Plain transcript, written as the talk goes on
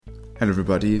Hello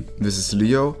everybody, this is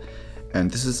Leo,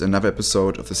 and this is another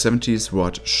episode of the 70s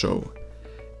Watt Show.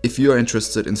 If you are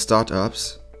interested in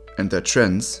startups and their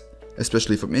trends,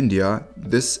 especially from India,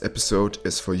 this episode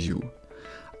is for you.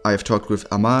 I have talked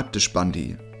with Amar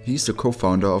Deshpande. He's the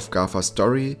co-founder of GAFA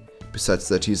Story. Besides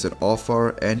that, he's an author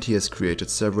and he has created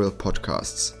several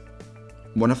podcasts.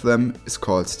 One of them is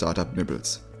called Startup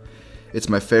Nibbles. It's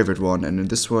my favorite one, and in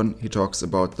this one he talks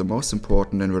about the most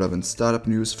important and relevant startup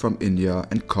news from India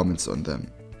and comments on them.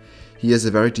 He has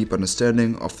a very deep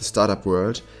understanding of the startup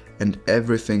world and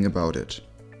everything about it.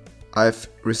 I've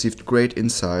received great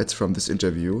insights from this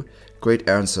interview, great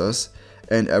answers,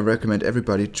 and I recommend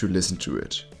everybody to listen to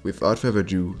it. Without further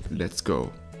ado, let's go.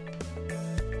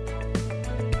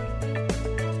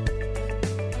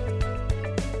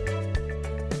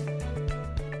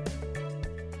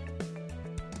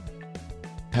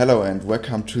 Hello and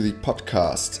welcome to the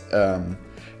podcast.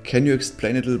 Can you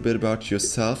explain a little bit about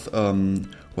yourself?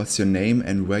 What's your name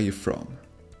and where you're from?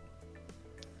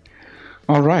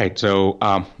 All right. So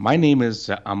my name is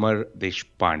Amar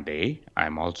Deshpande.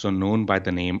 I'm also known by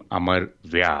the name Amar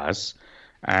Vyas.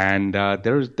 And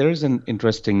there's an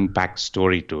interesting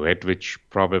backstory to it, which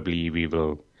probably we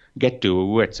will get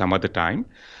to at some other time.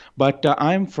 But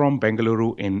I'm from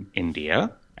Bengaluru in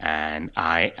India. And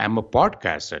I am a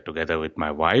podcaster together with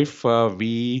my wife.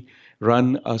 We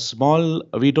run a small,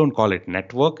 we don't call it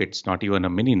network. It's not even a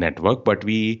mini network, but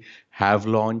we have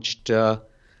launched 7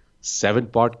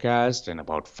 podcasts and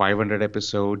about 500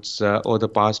 episodes over the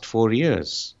past 4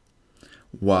 years.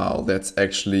 Wow, that's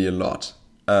actually a lot.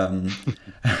 And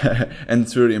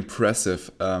it's really impressive.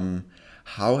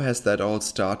 How has that all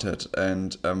started?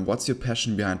 And what's your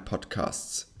passion behind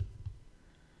podcasts?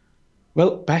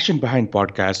 Well, passion behind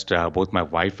podcast, both my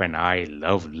wife and I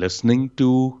love listening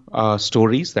to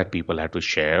stories that people have to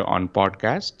share on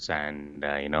podcasts. And,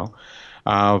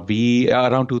 we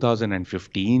around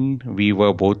 2015, we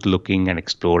were both looking and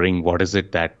exploring what is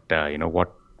it that,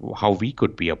 how we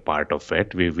could be a part of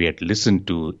it. We had listened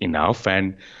to enough,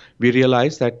 and we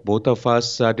realized that both of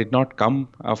us did not come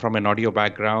from an audio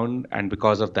background. And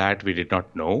because of that, we did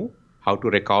not know how to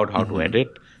record, how to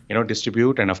edit,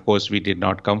 distribute. And of course, we did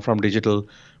not come from digital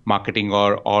marketing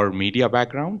or media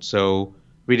background. So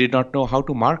we did not know how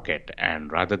to market.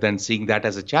 And rather than seeing that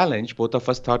as a challenge, both of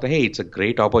us thought, hey, it's a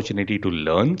great opportunity to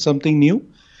learn something new.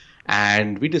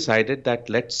 And we decided that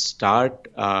let's start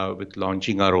with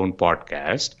launching our own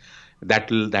podcast.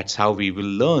 That's how we will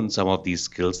learn some of these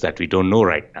skills that we don't know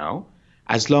right now.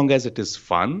 As long as it is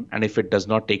fun, and if it does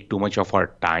not take too much of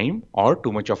our time or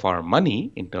too much of our money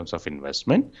in terms of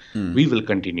investment, we will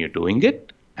continue doing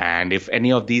it. And if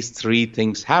any of these 3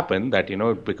 things happen, that,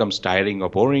 it becomes tiring or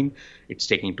boring, it's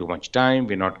taking too much time,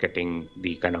 we're not getting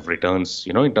the kind of returns,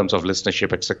 in terms of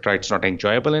listenership, etc., it's not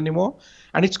enjoyable anymore,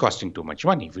 and it's costing too much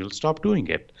money, we'll stop doing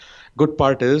it. Good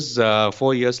part is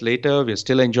 4 years later, we're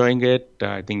still enjoying it.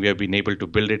 I think we have been able to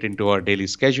build it into our daily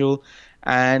schedule.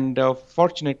 And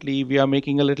fortunately, we are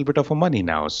making a little bit of money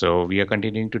now. So we are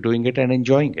continuing to doing it and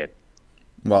enjoying it.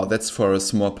 Wow, that's for a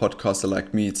small podcaster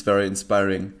like me. It's very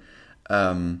inspiring.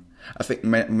 I think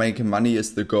making money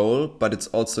is the goal, but it's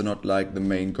also not like the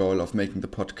main goal of making the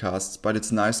podcasts. But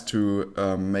it's nice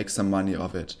to make some money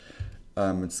of it.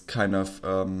 It's kind of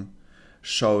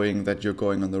showing that you're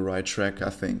going on the right track,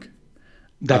 I think.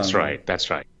 That's right.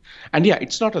 And yeah,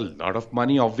 it's not a lot of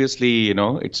money. Obviously,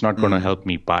 it's not going to help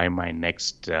me buy my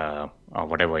next,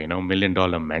 $1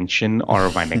 million mansion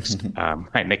or my next,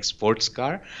 my next sports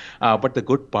car. But the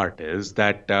good part is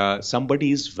that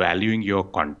somebody is valuing your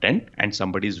content and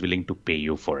somebody is willing to pay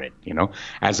you for it.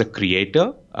 As a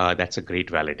creator, that's a great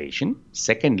validation.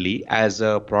 Secondly, as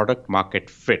a product market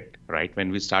fit, right? When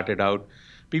we started out,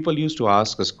 people used to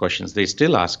ask us questions. They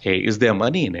still ask, hey, is there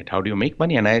money in it? How do you make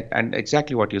money? And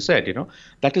exactly what you said,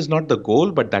 that is not the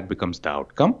goal, but that becomes the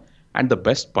outcome. And the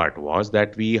best part was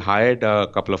that we hired a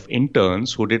couple of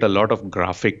interns who did a lot of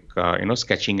graphic,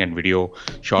 sketching and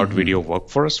short video work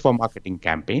for us for marketing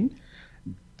campaign.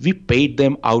 We paid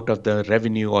them out of the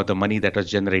revenue or the money that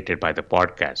was generated by the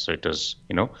podcast. So it was,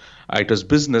 it was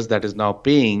business that is now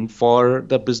paying for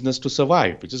the business to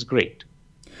survive, which is great.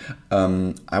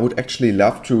 I would actually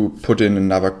love to put in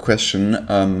another question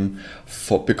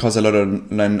because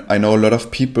I know a lot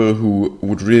of people who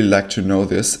would really like to know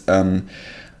this.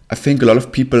 I think a lot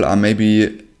of people are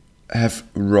maybe have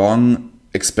wrong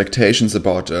expectations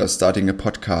about starting a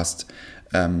podcast.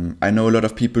 I know a lot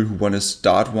of people who want to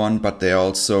start one, but they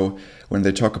also, when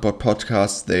they talk about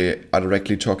podcasts, they are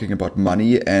directly talking about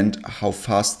money and how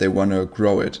fast they want to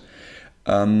grow it.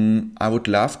 I would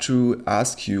love to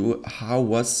ask you, how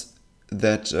was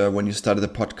that when you started the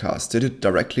podcast? Did it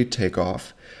directly take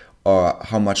off? or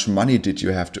how much money did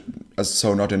you have to?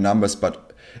 So not in numbers,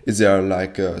 but is there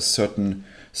like a certain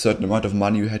amount of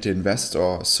money you had to invest,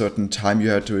 or a certain time you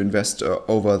had to invest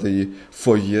over the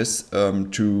 4 years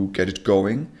to get it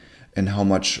going, and how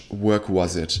much work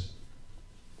was it?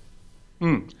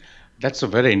 That's a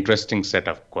very interesting set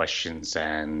of questions,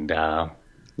 and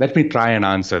let me try and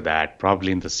answer that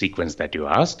probably in the sequence that you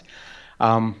asked.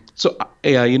 I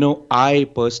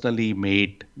personally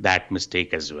made that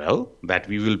mistake as well, that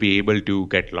we will be able to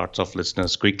get lots of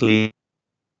listeners quickly,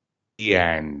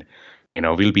 and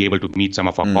we'll be able to meet some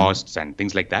of our costs and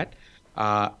things like that.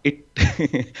 It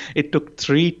it took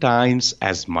 3 times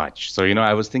as much. So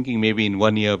I was thinking maybe in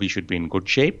 1 year we should be in good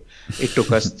shape. It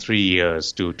took us 3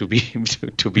 years to be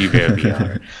to be where we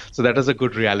are. So that was a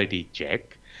good reality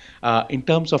check. In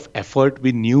terms of effort,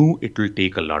 we knew it will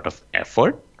take a lot of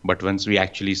effort, but once we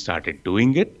actually started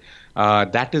doing it,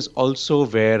 that is also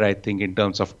where I think in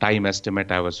terms of time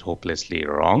estimate, I was hopelessly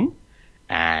wrong.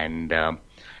 And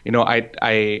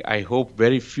I hope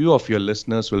very few of your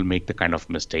listeners will make the kind of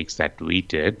mistakes that we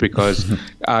did, because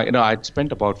I'd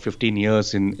spent about 15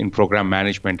 years in program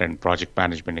management and project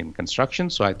management in construction.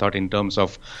 So I thought in terms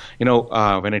of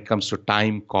when it comes to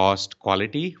time, cost,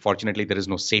 quality, fortunately there is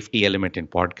no safety element in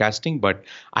podcasting, but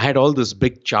I had all these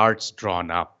big charts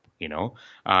drawn up,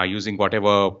 using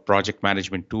whatever project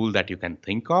management tool that you can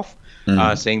think of,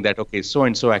 saying that, okay, so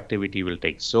and so activity will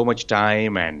take so much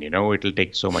time, and it will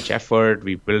take so much effort.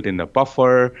 We build in a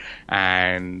buffer,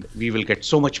 and we will get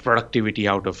so much productivity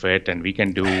out of it, and we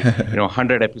can do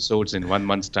 100 episodes in 1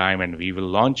 month's time, and we will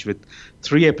launch with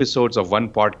 3 episodes of one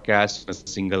podcast in a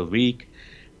single week.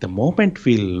 The moment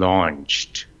we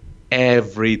launched,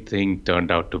 everything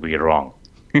turned out to be wrong.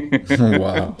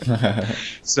 Wow.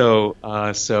 So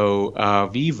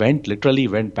we literally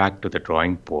went back to the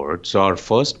drawing board. So our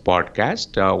first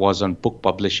podcast was on book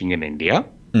publishing in India,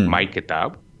 My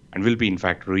Kitab, and we'll be in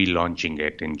fact relaunching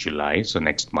it in July, so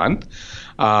next month.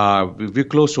 We're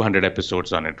close to 100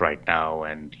 episodes on it right now,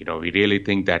 and we really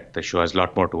think that the show has a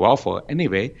lot more to offer.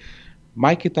 Anyway,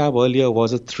 My Kitab earlier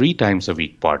was a 3 times a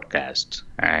week podcast,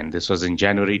 and this was in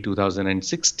January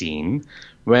 2016,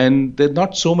 when there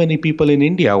not so many people in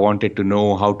India wanted to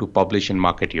know how to publish and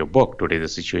market your book. Today the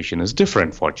situation is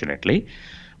different, fortunately.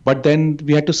 But then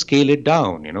we had to scale it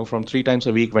down, from 3 times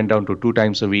a week, went down to 2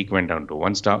 times a week, went down to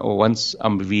once a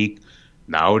week.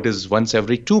 Now it is once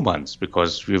every 2 months,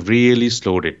 because we've really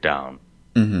slowed it down,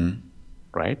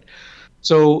 right?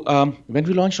 So when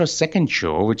we launched our second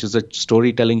show, which is a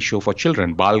storytelling show for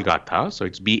children, Bal Gatha, so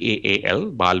it's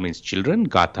Baal, Bal means children,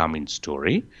 Gatha means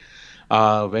story.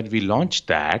 When we launched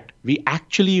that, we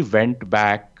actually went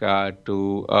back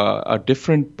to a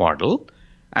different model,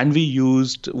 and we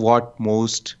used what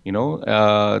most,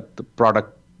 the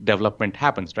product development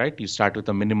happens, right? You start with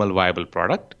a minimal viable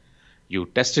product, you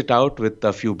test it out with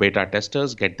a few beta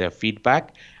testers, get their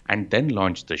feedback, and then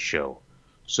launch the show.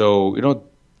 So,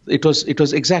 it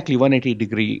was exactly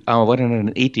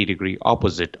 180 degree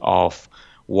opposite of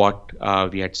what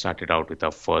we had started out with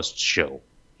our first show.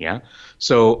 Yeah.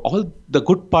 So all the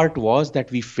good part was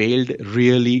that we failed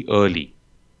really early.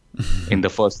 In the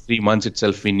first 3 months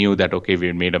itself, we knew that, okay,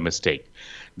 we made a mistake.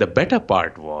 The better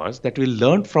part was that we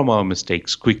learned from our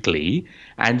mistakes quickly,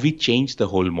 and we changed the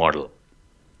whole model.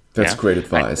 That's great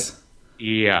advice.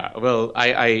 Well,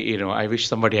 I wish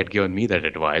somebody had given me that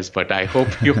advice, but I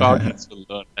hope your audience will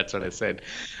learn. That's what I said.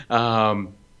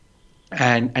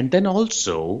 And then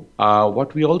also,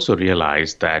 what we also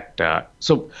realized that,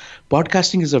 so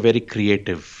podcasting is a very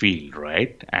creative field,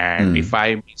 right? And if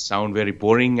I sound very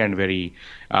boring and very,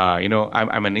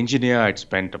 I'm an engineer. I'd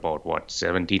spent about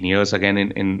 17 years again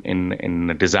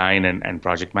in design and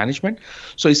project management.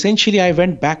 So essentially, I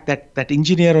went back. That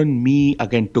engineer in me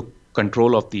again took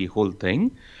control of the whole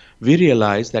thing. We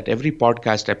realized that every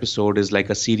podcast episode is like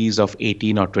a series of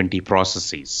 18 or 20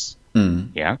 processes.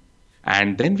 Yeah.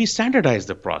 And then we standardized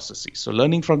the processes. So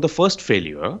learning from the first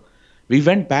failure, we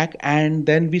went back and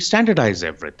then we standardized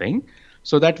everything,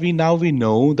 so that we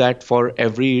know that for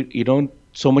every,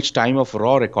 so much time of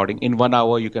raw recording, in 1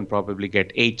 hour, you can probably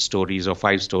get 8 stories or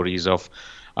 5 stories of,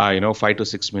 5 to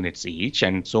 6 minutes each.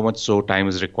 And so much time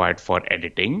is required for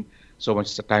editing. So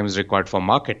much time is required for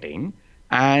marketing.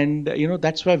 And,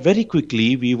 that's why very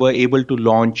quickly we were able to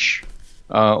launch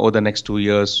over the next 2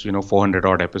 years, 400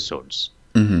 odd episodes.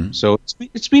 So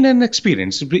it's been an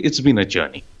experience. It's been a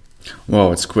journey.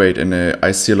 Wow, it's great. And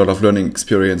I see a lot of learning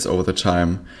experience over the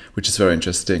time, which is very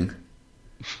interesting.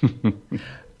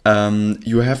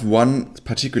 You have one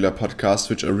particular podcast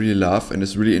which I really love and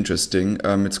is really interesting.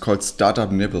 It's called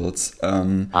Startup Nibbles.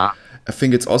 I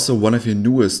think it's also one of your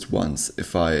newest ones,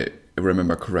 if I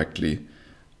remember correctly.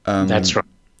 That's right.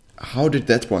 How did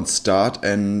that one start,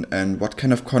 and what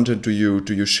kind of content do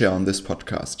you share on this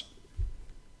podcast?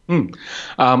 Hmm.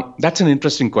 That's an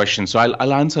interesting question. So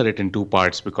I'll answer it in two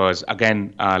parts because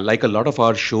again, like a lot of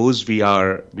our shows, we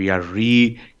are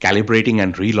recalibrating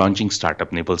and relaunching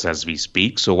Startup Nibbles as we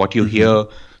speak. So what you hear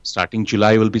starting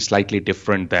July will be slightly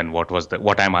different than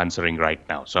what I'm answering right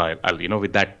now. So I'll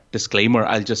with that disclaimer,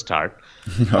 I'll just start.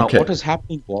 Okay. What is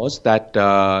happening was that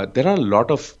there are a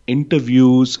lot of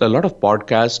interviews, a lot of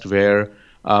podcasts where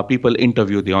people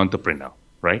interview the entrepreneur,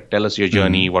 right? Tell us your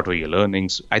journey, what were your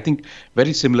learnings? I think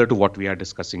very similar to what we are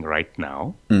discussing right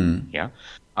now. Yeah.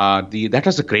 The That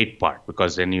was a great part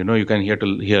because then you can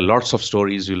hear lots of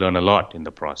stories, you learn a lot in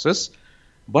the process.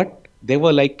 But there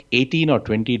were like 18 or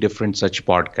 20 different such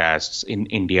podcasts in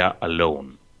India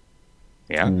alone.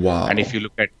 Yeah. And if Wow. you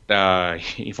look at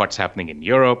if what's happening in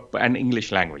Europe and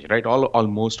English language, right?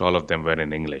 Almost all of them were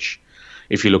in English.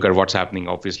 If you look at what's happening,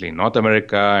 obviously in North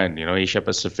America and Asia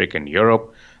Pacific and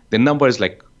Europe, the number is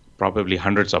like probably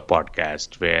hundreds of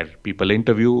podcasts where people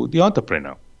interview the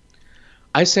entrepreneur.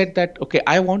 I said that okay,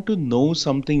 I want to know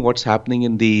something what's happening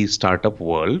in the startup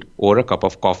world over a cup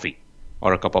of coffee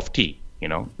or a cup of tea.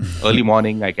 Early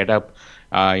morning I get up,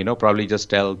 probably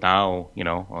just tell now,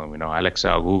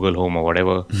 Alexa or Google Home or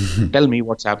whatever, tell me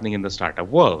what's happening in the startup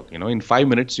world. In 5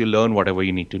 minutes you learn whatever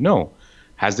you need to know.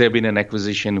 Has there been an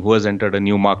acquisition? Who has entered a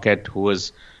new market? Who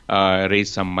has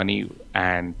raised some money,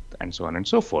 and so on and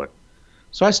so forth.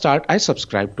 So I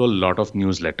subscribe to a lot of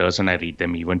newsletters and I read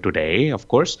them even today, of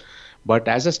course. But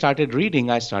as I started reading,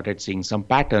 I started seeing some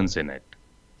patterns in it,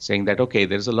 saying that, okay,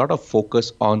 there's a lot of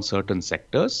focus on certain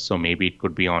sectors. So maybe it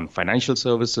could be on financial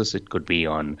services, it could be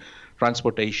on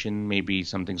transportation, maybe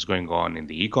something's going on in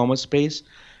the e-commerce space.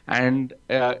 And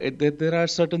there are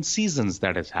certain seasons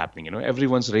that is happening.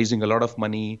 Everyone's raising a lot of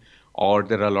money, or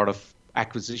there are a lot of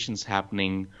acquisitions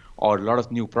happening, or a lot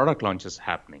of new product launches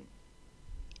happening.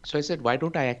 So I said, why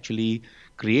don't I actually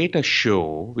create a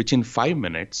show which in 5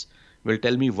 minutes will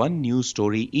tell me one news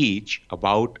story each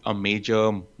about a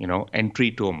major,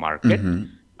 entry to a market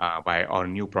by or a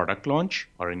new product launch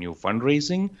or a new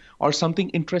fundraising or something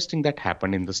interesting that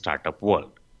happened in the startup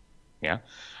world. Yeah.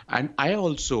 And I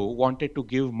also wanted to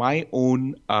give my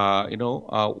own,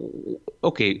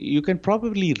 okay, you can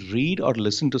probably read or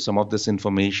listen to some of this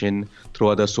information through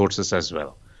other sources as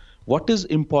well. What is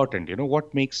important?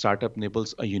 What makes Startup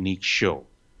Nibbles a unique show?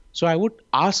 So I would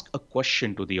ask a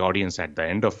question to the audience at the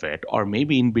end of it, or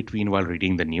maybe in between while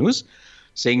reading the news,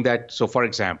 saying that, so for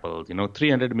example,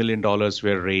 $300 million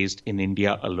were raised in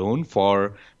India alone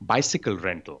for bicycle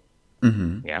rental.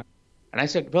 Yeah. And I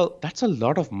said, well, that's a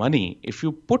lot of money. If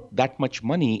you put that much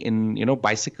money in,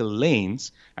 bicycle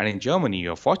lanes, and in Germany,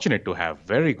 you're fortunate to have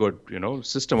very good,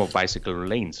 system of bicycle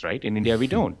lanes, right? In India, we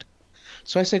don't.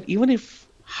 So I said, even if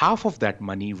half of that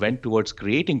money went towards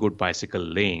creating good bicycle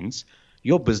lanes,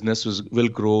 your business will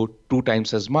grow 2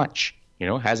 times as much.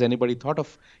 Has anybody thought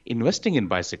of investing in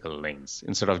bicycle lanes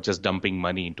instead of just dumping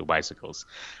money into bicycles?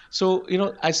 So,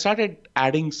 I started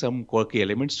adding some quirky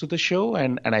elements to the show,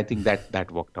 and I think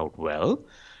that worked out well.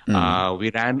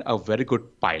 We ran a very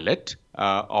good pilot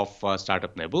of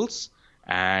Startup Nibbles.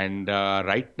 And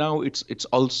right now, it's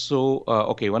also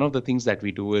okay. One of the things that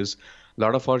we do is a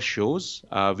lot of our shows,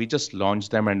 we just launch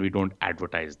them and we don't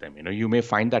advertise them. You may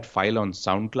find that file on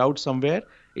SoundCloud somewhere.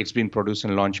 It's been produced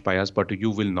and launched by us, but you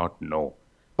will not know.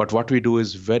 But what we do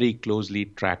is very closely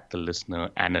track the listener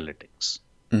analytics.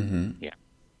 Yeah.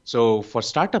 So for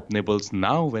Startup Nibbles,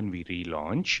 now when we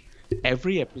relaunch,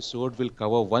 every episode will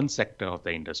cover one sector of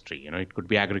the industry. It could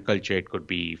be agriculture, it could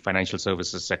be financial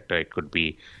services sector, it could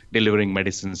be delivering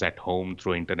medicines at home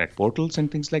through internet portals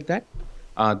and things like that.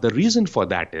 The reason for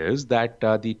that is that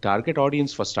the target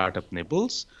audience for Startup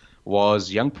Nibbles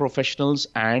was young professionals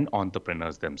and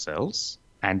entrepreneurs themselves.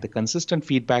 And the consistent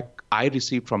feedback I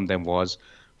received from them was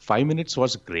 5 minutes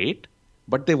was great,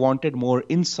 but they wanted more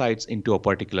insights into a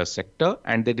particular sector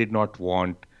and they did not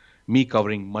want me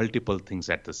covering multiple things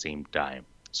at the same time.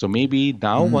 So maybe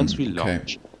now, once we Okay.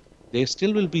 launch, there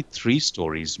still will be 3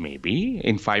 stories, maybe.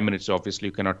 In 5 minutes, obviously,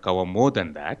 you cannot cover more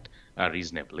than that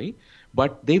reasonably.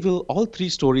 But all 3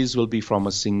 stories will be from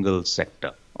a single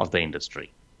sector of the industry.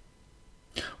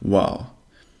 Wow.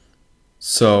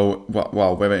 So,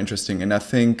 wow, very interesting. And I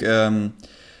think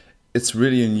it's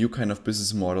really a new kind of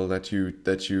business model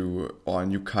or a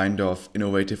new kind of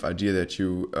innovative idea that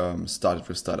you started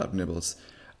with Startup Nibbles.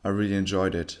 I really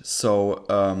enjoyed it. So,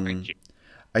 Thank you.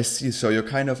 I see. So you're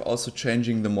kind of also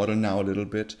changing the model now a little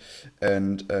bit,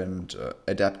 and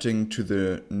adapting to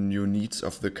the new needs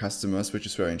of the customers, which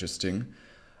is very interesting.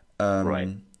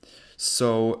 Right.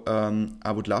 So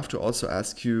I would love to also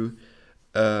ask you,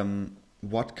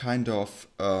 What kind of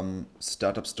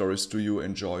startup stories do you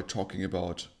enjoy talking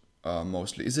about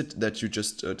mostly? Is it that you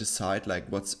just decide like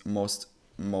what's most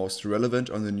relevant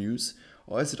on the news,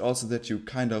 or is it also that you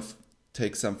kind of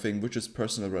take something which is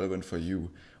personally relevant for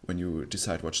you when you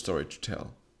decide what story to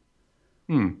tell?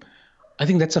 I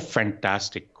think that's a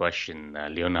fantastic question,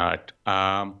 Leonard.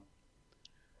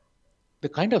 The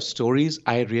kind of stories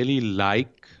I really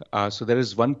like. So there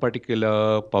is one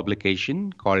particular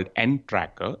publication called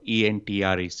N-Tracker,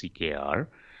 ENTRACKR.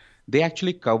 They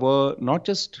actually cover not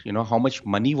just how much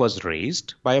money was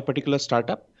raised by a particular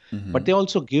startup, but they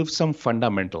also give some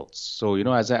fundamentals. So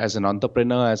as an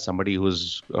entrepreneur, as somebody who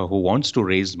wants to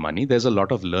raise money, there's a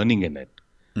lot of learning in it.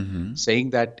 Saying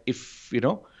that if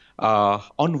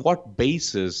on what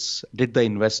basis did the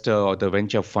investor or the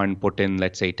venture fund put in,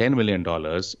 let's say, $10 million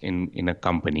in a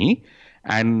company,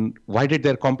 and why did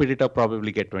their competitor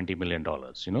probably get $20 million?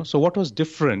 So what was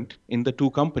different in the two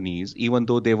companies, even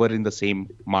though they were in the same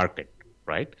market,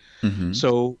 right?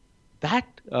 So that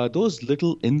those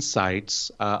little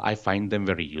insights, I find them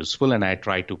very useful, and I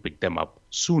try to pick them up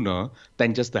sooner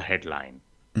than just the headline.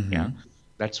 Yeah,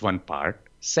 that's one part.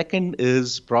 Second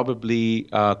is probably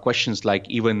questions like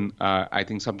even I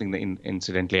think something that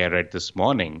incidentally I read this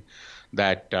morning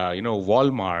that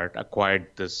Walmart acquired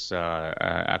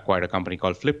a company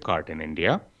called Flipkart in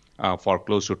India for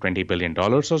close to $20 billion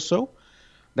or so.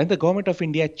 Then the government of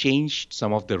India changed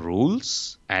some of the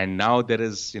rules, and now there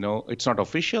is, it's not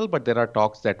official, but there are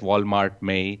talks that Walmart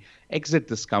may exit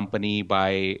this company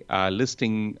by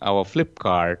listing our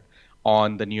Flipkart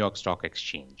on the New York Stock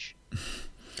Exchange.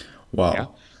 Wow. Yeah.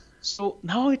 So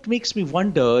now it makes me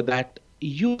wonder that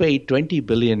you paid $20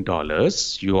 billion.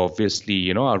 You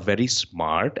obviously, are very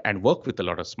smart and work with a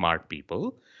lot of smart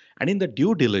people. And in the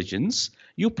due diligence,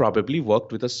 you probably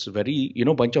worked with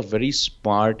a bunch of very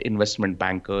smart investment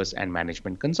bankers and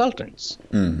management consultants.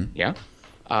 Yeah.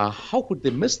 How could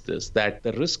they miss this? That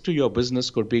the risk to your business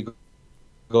could be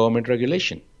government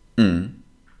regulation.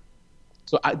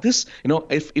 So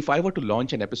if I were to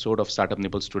launch an episode of Startup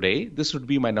Nibbles today, this would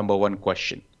be my number one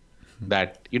question.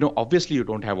 That, obviously you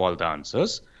don't have all the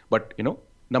answers, but,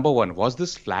 number one, was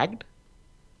this flagged?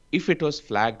 If it was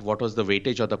flagged, what was the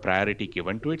weightage or the priority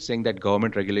given to it, saying that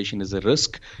government regulation is a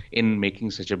risk in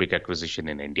making such a big acquisition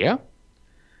in India?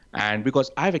 And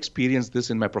because I've experienced this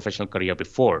in my professional career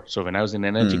before. So when I was in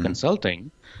energy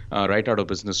consulting, right out of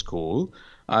business school,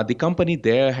 the company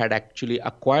there had actually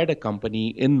acquired a company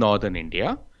in northern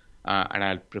India, and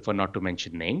I'll prefer not to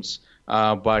mention names.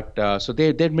 So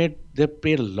they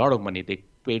paid a lot of money. They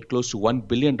paid close to $1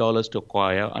 billion to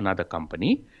acquire another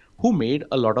company who made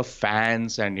a lot of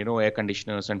fans and air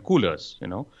conditioners and coolers.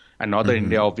 And northern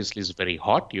India obviously is very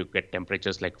hot. You get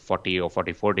temperatures like 40 or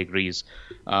 44 degrees.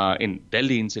 In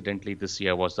Delhi, incidentally, this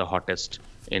year was the hottest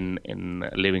in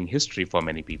living history for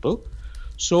many people.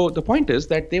 So the point is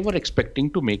that they were expecting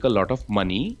to make a lot of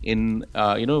money in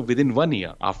within 1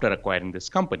 year after acquiring this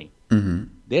company.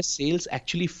 Their sales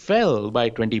actually fell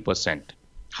by 20%.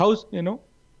 How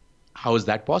is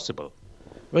that possible?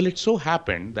 Well, it so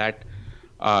happened that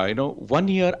 1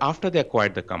 year after they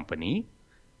acquired the company,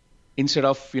 instead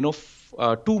of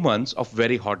 2 months of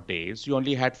very hot days, you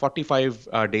only had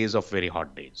 45 days of very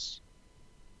hot days.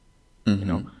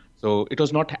 So it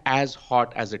was not as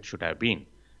hot as it should have been,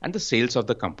 and the sales of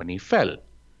the company fell.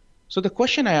 So the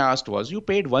question I asked was, you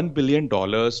paid $1 billion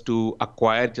to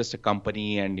acquire just a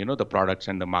company and the products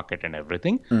and the market and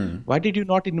everything. Why did you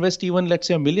not invest even, let's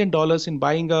say, $1 million in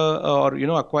buying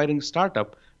acquiring a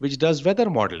startup which does weather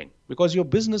modeling? Because your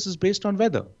business is based on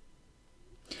weather.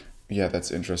 Yeah,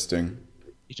 that's interesting.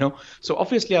 So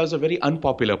obviously I was a very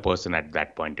unpopular person at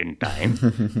that point in time.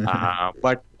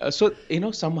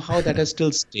 Somehow that has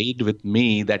still stayed with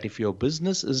me, that if your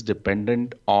business is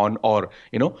dependent on, or,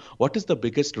 what is the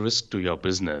biggest risk to your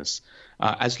business?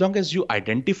 As long as you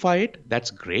identify it,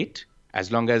 that's great.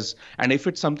 And if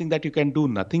it's something that you can do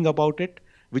nothing about it,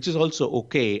 which is also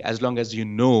okay, as long as you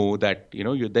know that,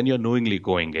 then you're knowingly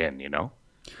going in,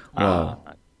 Wow.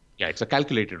 It's a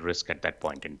calculated risk at that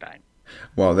point in time.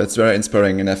 Wow, that's very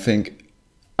inspiring. And I think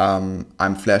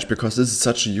I'm flashed because this is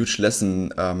such a huge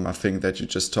lesson, I think, that you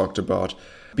just talked about.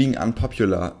 Being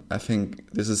unpopular, I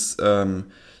think this is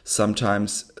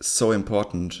sometimes so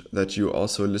important that you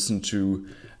also listen to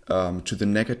the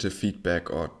negative feedback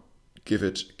or give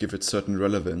it certain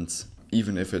relevance,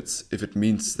 even if it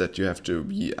means that you have to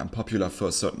be unpopular for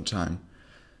a certain time.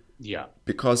 Yeah.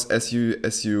 Because as you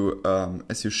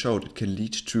showed, it can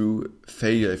lead to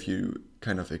failure if you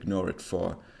kind of ignore it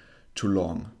for too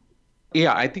long.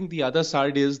 Yeah, I think the other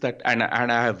side is that, and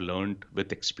I have learned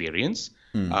with experience,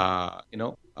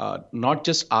 not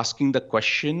just asking the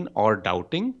question or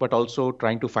doubting, but also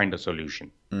trying to find a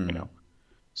solution. You know.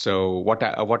 So what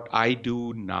I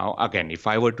do now, again, if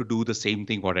I were to do the same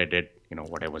thing what I did,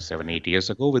 whatever 7, 8 years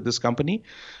ago with this company,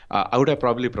 I would have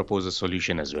probably proposed a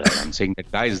solution as well and saying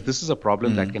that, guys, this is a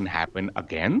problem that can happen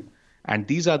again, and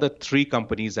these are the three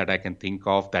companies that I can think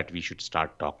of that we should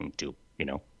start talking to.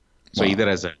 So Wow. either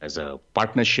as a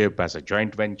partnership, as a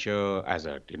joint venture, as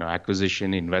a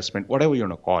acquisition, investment, whatever you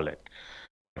want to call it.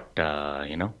 But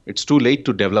it's too late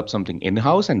to develop something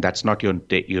in-house, and that's not your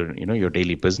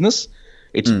daily business.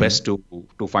 It's best to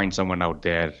find someone out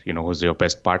there, who's your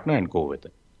best partner and go with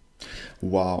it.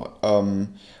 Wow.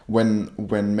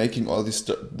 When making all the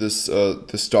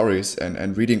stories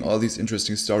and reading all these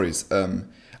interesting stories,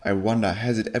 I wonder,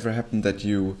 has it ever happened that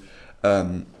you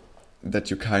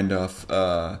kind of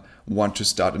want to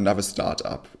start another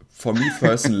startup? For me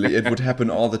personally, it would happen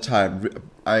all the time.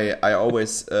 I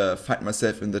always find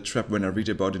myself in the trap when I read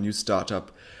about a new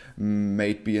startup,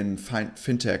 maybe in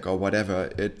fintech or whatever.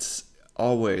 It's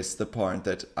always the point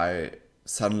that I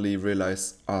suddenly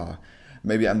realize,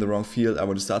 maybe I'm the wrong field. I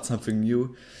want to start something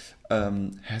new.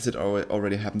 Has it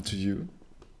already happened to you?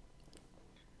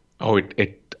 Oh,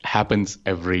 it happens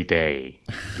every day.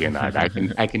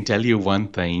 I can tell you one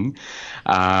thing,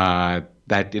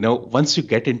 that once you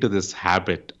get into this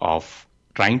habit of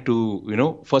trying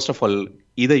to, first of all,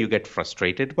 either you get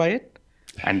frustrated by it,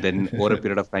 and then over a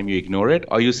period of time you ignore it,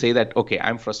 or you say that, okay,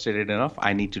 I'm frustrated enough,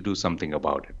 I need to do something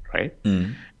about it, right?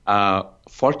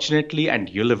 Fortunately, and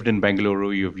you lived in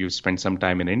Bangalore, you've spent some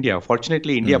time in India.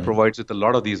 Fortunately, India provides with a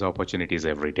lot of these opportunities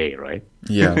every day, right?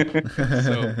 Yeah.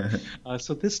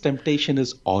 So this temptation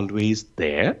is always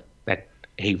there that,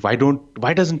 hey, why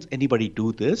doesn't anybody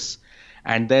do this?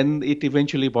 And then it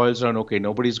eventually boils down, okay,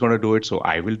 nobody's going to do it, so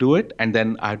I will do it. And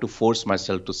then I have to force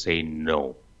myself to say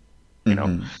no,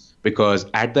 because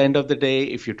at the end of the day,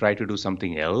 if you try to do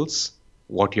something else,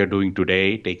 what you're doing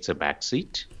today takes a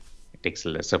backseat. It takes a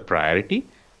lesser priority.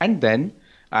 And then,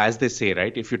 as they say,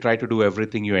 right, if you try to do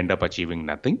everything, you end up achieving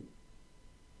nothing.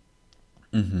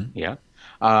 Yeah.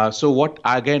 So what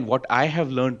I have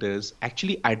learned is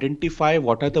actually identify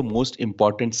what are the most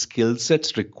important skill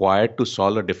sets required to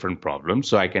solve a different problem.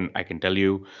 So I can tell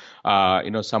you,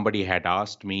 somebody had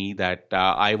asked me that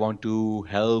I want to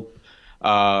help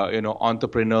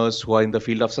entrepreneurs who are in the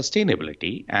field of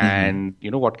sustainability, and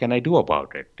what can I do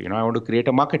about it? I want to create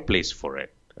a marketplace for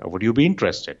it. Would you be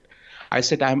interested? I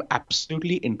said, I'm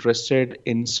absolutely interested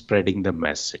in spreading the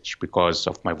message because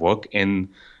of my work in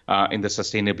the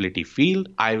sustainability field.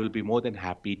 I will be more than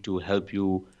happy to help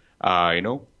you,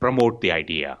 promote the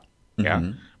idea.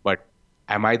 Yeah. But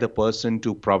am I the person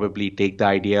to probably take the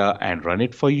idea and run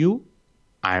it for you?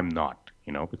 I am not,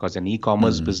 because an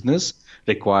e-commerce business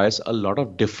requires a lot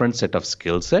of different set of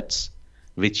skill sets,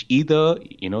 which either,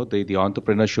 the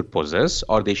entrepreneur should possess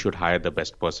or they should hire the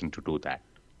best person to do that.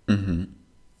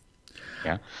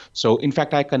 Yeah. So in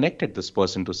fact, I connected this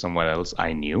person to someone else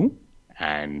I knew,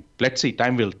 and let's see,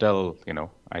 time will tell.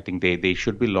 I think they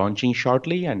should be launching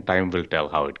shortly, and time will tell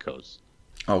how it goes.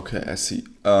 Okay, I see.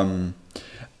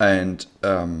 And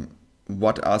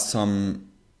what are some?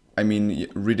 I mean,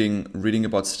 reading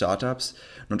about startups.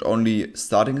 Not only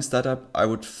starting a startup, I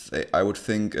would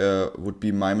think would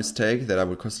be my mistake that I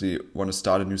would constantly want to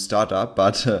start a new startup,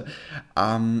 but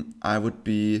I would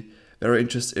be very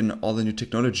interested in all the new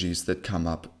technologies that come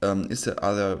up. Is there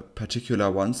other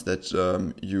particular ones that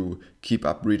you keep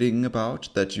up reading about,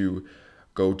 that you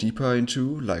go deeper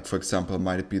into? Like, for example,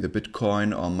 might it be the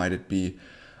Bitcoin, or might it be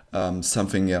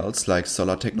something else like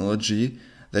solar technology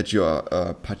that you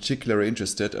are particularly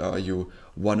interested, or you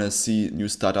want to see new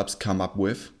startups come up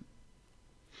with?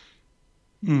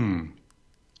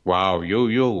 Wow,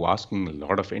 you're asking a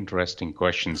lot of interesting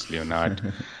questions, Leonard.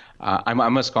 I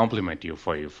must compliment you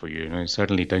for you. You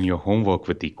certainly done your homework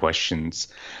with the questions.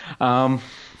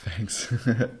 Thanks.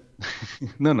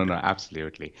 No,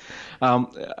 absolutely.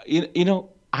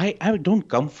 I don't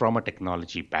come from a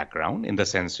technology background in the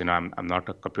sense, I'm not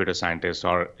a computer scientist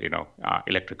or,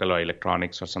 electrical or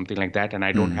electronics or something like that. And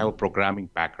I don't have a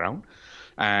programming background.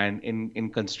 And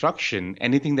in construction,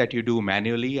 anything that you do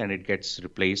manually and it gets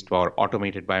replaced or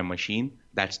automated by a machine,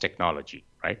 that's technology,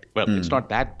 right? Well, it's not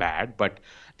that bad, but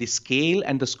the scale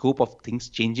and the scope of things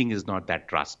changing is not that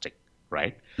drastic,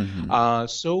 right?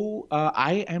 So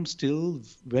I am still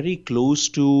very close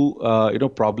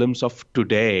to problems of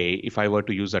today. If I were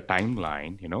to use a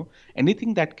timeline,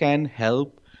 anything that can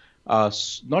help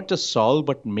not just solve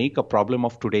but make a problem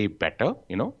of today better,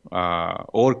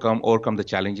 overcome the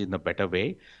challenge in a better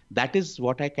way. That is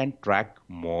what I can track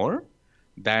more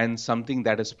than something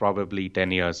that is probably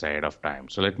 10 years ahead of time.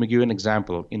 So let me give you an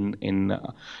example. And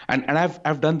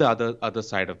I've done the other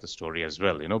side of the story as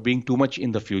well. Being too much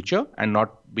in the future and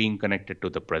not being connected to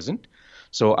the present.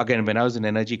 So again, when I was in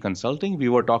energy consulting, we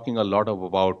were talking a lot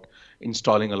about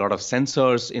installing a lot of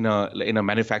sensors in a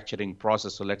manufacturing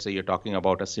process. So let's say you're talking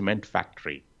about a cement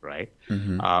factory, right?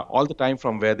 All the time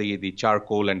from where the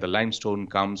charcoal and the limestone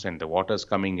comes and the water's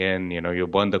coming in, you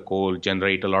burn the coal,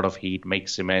 generate a lot of heat, make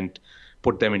cement,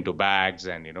 put them into bags,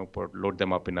 and load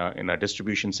them up in a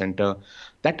distribution center.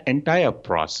 That entire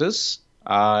process,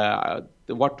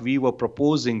 what we were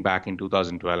proposing back in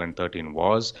 2012 and 13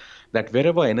 was that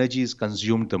wherever energy is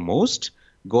consumed the most,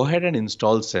 go ahead and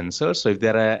install sensors. So if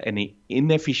there are any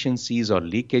inefficiencies or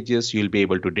leakages, you'll be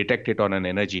able to detect it on an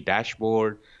energy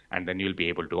dashboard, and then you'll be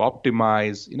able to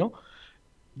optimize.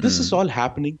 This is all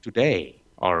happening today,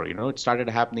 or it started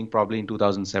happening probably in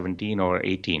 2017 or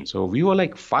 18. So we were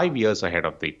like 5 years ahead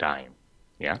of the time.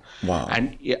 Yeah. Wow.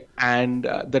 And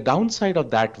the downside of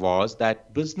that was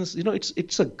that business,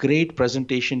 it's a great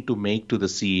presentation to make to the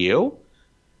CEO.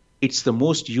 It's the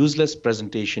most useless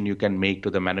presentation you can make to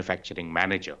the manufacturing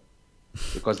manager,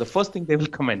 because the first thing they will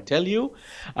come and tell you,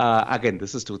 again,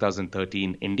 this is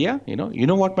 2013 India. You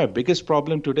know what my biggest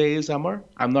problem today is, Amar?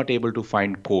 I'm not able to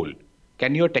find coal.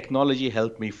 Can your technology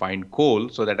help me find coal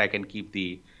so that I can keep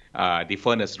the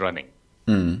furnace running?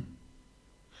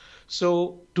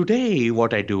 So today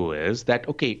what I do is that,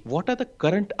 okay, what are the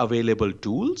current available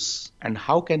tools and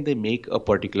how can they make a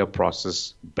particular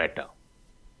process better?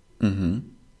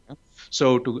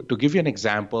 So to give you an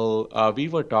example, we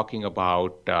were talking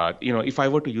about, if I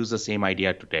were to use the same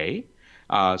idea today,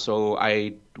 so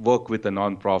I work with a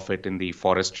nonprofit in the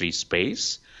forestry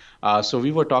space. So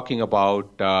we were talking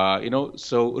about,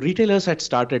 so retailers had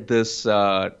started this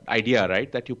idea,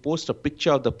 right, that you post a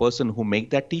picture of the person who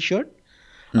made that T-shirt.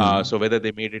 So whether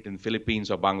they made it in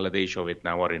Philippines or Bangladesh or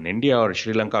Vietnam or in India or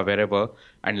Sri Lanka, wherever,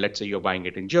 and let's say you're buying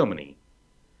it in Germany.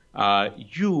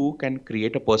 You can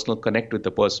create a personal connect with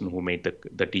the person who made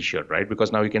the T-shirt, right?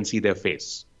 Because now you can see their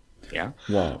face. Yeah.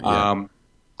 Wow. Yeah.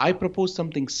 I propose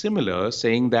something similar,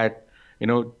 saying that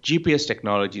GPS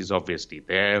technology is obviously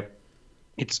there.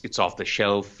 It's off the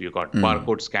shelf. You got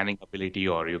barcode scanning ability,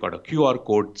 or you got a QR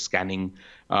code scanning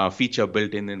feature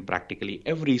built in practically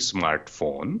every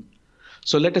smartphone.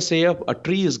 So let us say a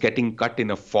tree is getting cut in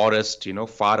a forest,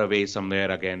 far away somewhere,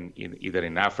 again, either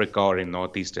in Africa or in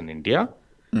northeastern India.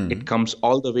 It comes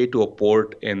all the way to a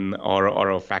port or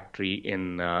a factory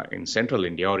in central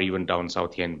India, or even down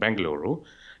south here in Bengaluru,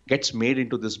 gets made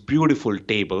into this beautiful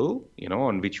table,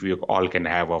 on which we all can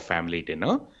have our family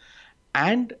dinner.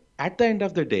 And at the end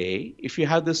of the day, if you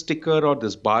have this sticker or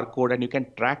this barcode and you can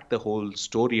track the whole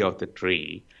story of the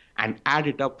tree and add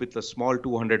it up with a small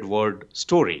 200-word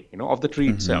story, of the tree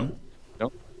itself.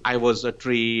 I was a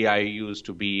tree. I used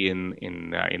to be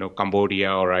in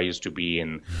Cambodia, or I used to be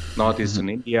in northeastern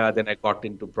India. Then I brought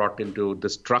into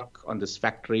this truck on this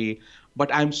factory. But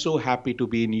I'm so happy to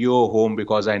be in your home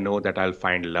because I know that I'll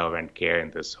find love and care in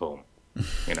this home.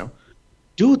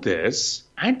 Do this,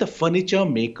 and the furniture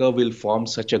maker will form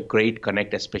such a great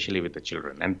connect, especially with the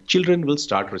children. And children will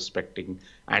start respecting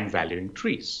and valuing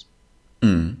trees.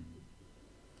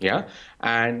 Yeah.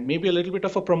 And maybe a little bit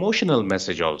of a promotional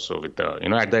message also with the,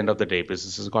 at the end of the day,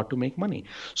 businesses got to make money.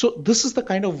 So this is the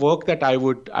kind of work that I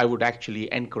would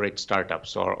actually encourage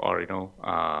startups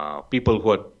or people who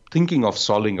are thinking of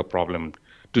solving a problem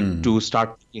to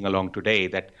start thinking along today,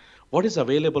 that what is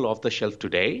available off the shelf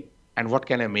today and what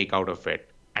can I make out of it?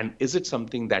 And is it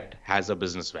something that has a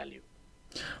business value?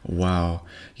 Wow.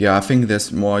 Yeah, I think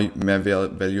there's more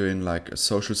value in like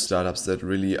social startups that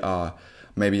really are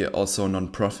maybe also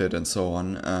non-profit and so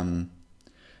on.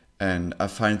 And I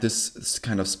find this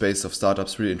kind of space of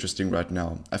startups really interesting right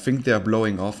now. I think they are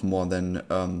blowing off more than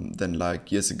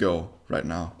like years ago right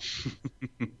now.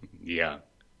 Yeah.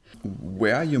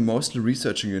 Where are you mostly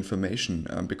researching your information?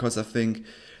 Because I think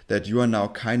that you are now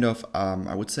kind of,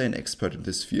 I would say, an expert in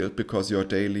this field, because your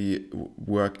daily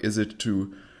work is it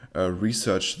to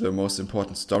research the most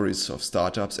important stories of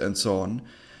startups and so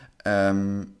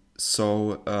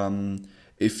on.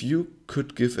 If you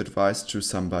could give advice to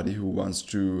somebody who wants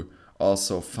to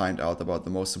also find out about the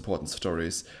most important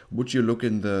stories, would you look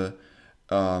in the,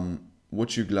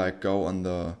 would you like go on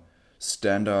the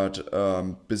standard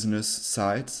business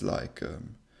sites like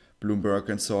Bloomberg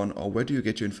and so on, or where do you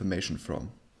get your information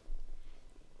from?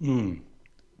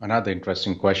 Another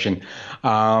interesting question.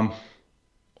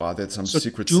 Wow, that's some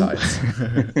secret sites.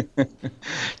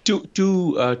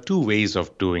 Two ways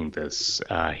of doing this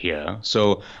here.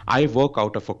 So I work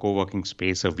out of a co-working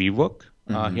space, a WeWork,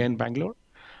 here in Bangalore.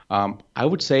 I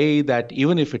would say that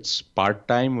even if it's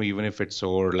part-time, or even if it's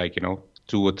over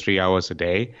 2 or 3 hours a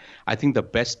day, I think the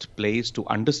best place to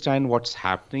understand what's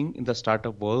happening in the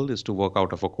startup world is to work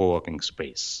out of a co-working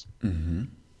space.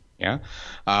 Yeah.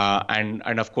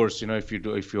 And of course,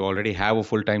 if you already have a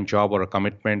full-time job or a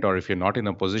commitment, or if you're not in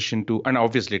a position to, and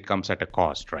obviously it comes at a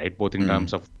cost, right? Both in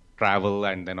terms of travel,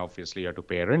 and then obviously you have to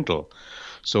pay a rental.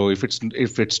 So if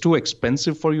it's too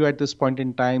expensive for you at this point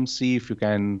in time, see if you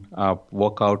can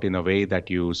work out in a way that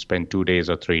you spend 2 days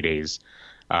or 3 days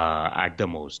at the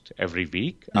most every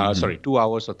week. Sorry, 2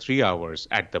 hours or 3 hours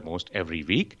at the most every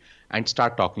week, and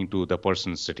start talking to the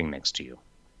person sitting next to you.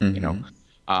 You know,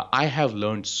 I have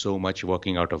learned so much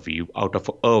working out of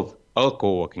a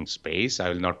co-working space. I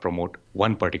will not promote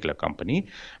one particular company,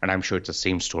 and I'm sure it's the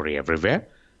same story everywhere.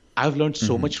 I've learned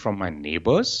so much from my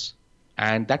neighbors,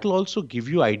 and that will also give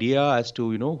you idea as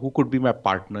to who could be my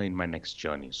partner in my next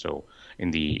journey. So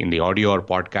in the audio or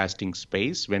podcasting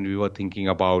space, when we were thinking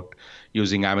about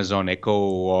using Amazon Echo,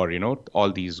 or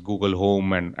all these Google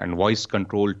Home and voice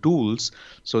control tools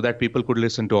so that people could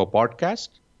listen to a podcast,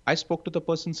 I spoke to the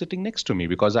person sitting next to me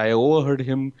because I overheard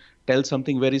him tell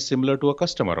something very similar to a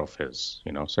customer of his.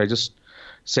 So I just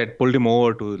pulled him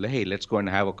over to, hey, let's go and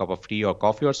have a cup of tea or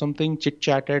coffee or something, chit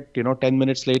chatted. 10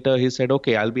 minutes later, he said,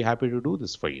 okay, I'll be happy to do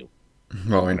this for you.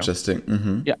 Wow,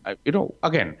 interesting. Yeah,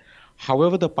 again,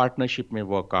 however the partnership may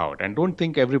work out, and don't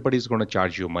think everybody's going to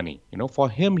charge you money. For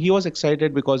him, he was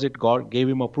excited because it gave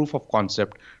him a proof of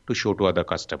concept to show to other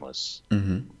customers.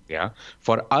 Yeah.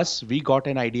 For us, we got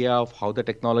an idea of how the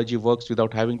technology works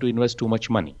without having to invest too much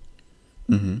money.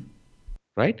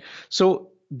 Right? So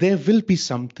there will be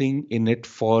something in it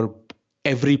for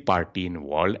every party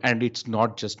involved, and it's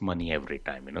not just money every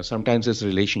time. Sometimes it's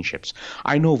relationships.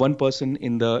 I know one person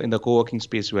in the co-working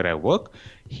space where I work.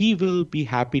 He will be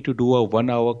happy to do a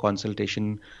 1-hour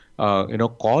consultation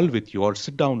call with you, or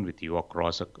sit down with you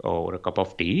over a cup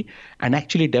of tea, and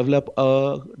actually develop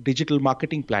a digital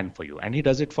marketing plan for you, and he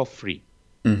does it for free.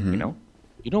 You know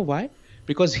why?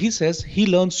 Because he says he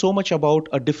learns so much about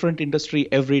a different industry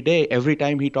every day, every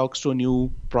time he talks to a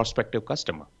new prospective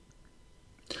customer.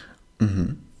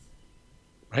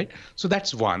 Right? So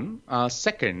that's one.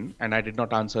 Second, and I did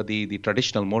not answer the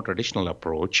more traditional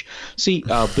approach. See,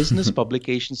 business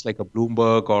publications like a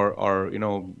Bloomberg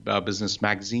or business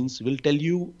magazines will tell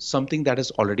you something that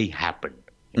has already happened.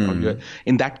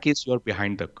 In that case, you're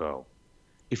behind the curve.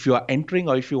 If you are entering,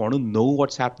 or if you want to know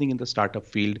what's happening in the startup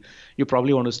field, you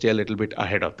probably want to stay a little bit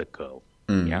ahead of the curve.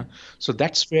 Yeah. So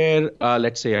that's where,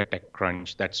 let's say a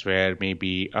TechCrunch, that's where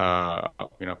maybe,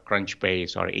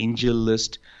 Crunchbase or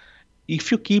AngelList,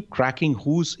 if you keep tracking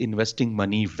who's investing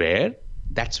money where,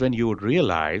 that's when you would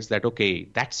realize that, okay,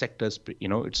 that sector's,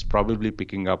 it's probably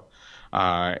picking up,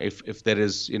 if there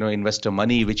is, investor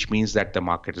money, which means that the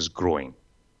market is growing.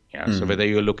 Yeah. So whether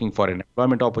you're looking for an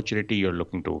employment opportunity, you're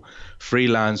looking to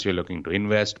freelance, you're looking to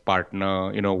invest,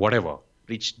 partner, whatever.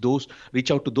 Reach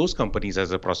out to those companies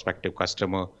as a prospective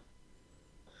customer.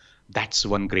 That's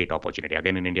one great opportunity.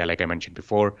 Again, in India, like I mentioned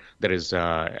before, there is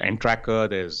Entracker,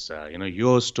 there's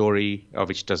Your Story,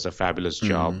 which does a fabulous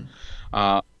job.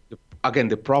 Again,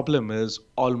 the problem is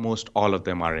almost all of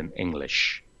them are in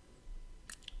English.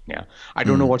 Yeah, I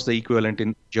don't know what's the equivalent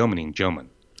in German.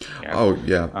 Yeah. Oh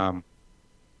yeah.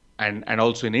 And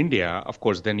also in India, of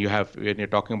course, then when you're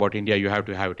talking about India, you have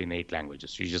to have it in 8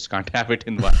 languages. You just can't have it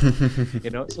in one.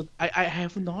 So I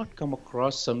have not come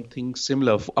across something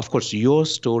similar. Of course, Your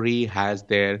Story has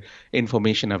their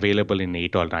information available in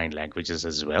 8 or 9 languages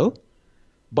as well.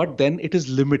 But then it is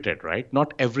limited, right?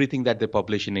 Not everything that they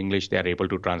publish in English, they are able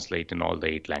to translate in all the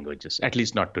 8 languages, at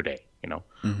least not today.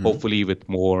 Hopefully with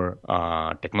more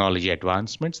technology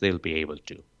advancements, they'll be able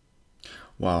to.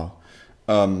 Wow.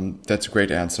 That's a great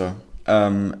answer.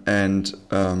 And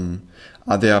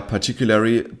are there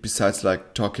particularly, besides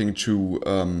like talking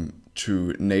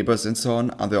to neighbors and so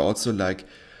on, are there also like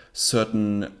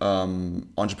certain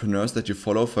entrepreneurs that you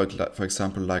follow, for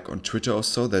example, like on Twitter or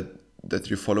so, that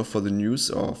you follow for the news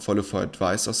or follow for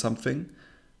advice or something?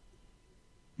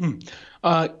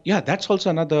 Yeah, that's also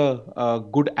another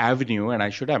good avenue, and I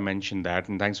should have mentioned that,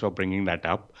 and thanks for bringing that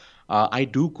up. I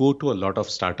do go to a lot of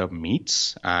startup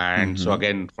meets, and so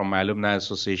again, from my alumni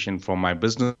association, from my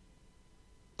business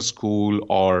school,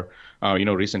 or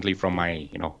recently from my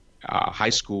high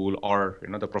school, or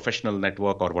the professional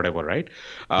network or whatever, right?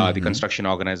 The construction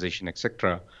organization,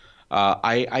 etc.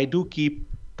 I do keep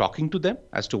talking to them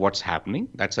as to what's happening.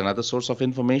 That's another source of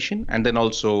information, and then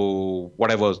also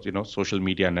whatever social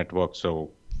media networks.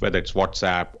 So whether it's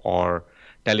WhatsApp or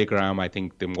Telegram. I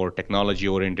think the more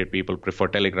technology-oriented people prefer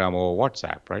Telegram over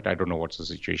WhatsApp, right? I don't know what's the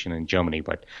situation in Germany,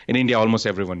 but in India, almost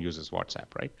everyone uses WhatsApp,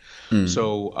 right?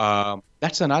 So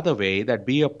that's another way that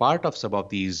be a part of some of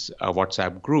these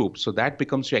WhatsApp groups. So that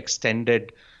becomes your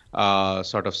extended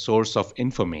sort of source of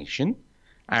information.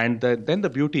 And then the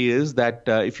beauty is that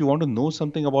if you want to know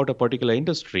something about a particular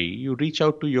industry, you reach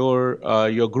out to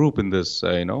your group in this,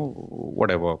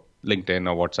 whatever, LinkedIn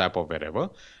or WhatsApp or wherever,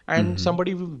 and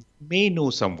somebody may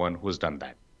know someone who's done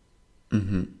that.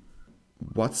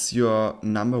 What's your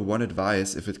number one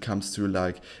advice if it comes to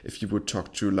like if you would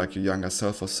talk to like your younger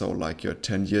self or so, like your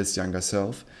 10 years younger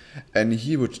self, and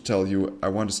he would tell you, I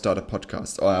want to start a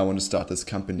podcast or I want to start this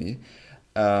company.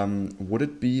 Would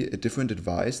it be a different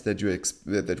advice that you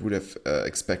that would have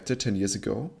expected 10 years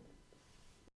ago?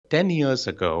 10 years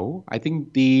ago, I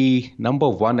think the number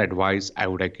one advice I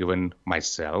would have given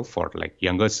myself or like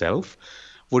younger self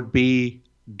would be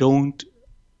don't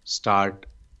start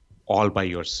all by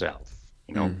yourself.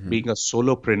 Being a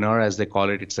solopreneur, as they call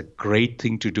it, it's a great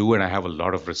thing to do. And I have a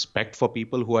lot of respect for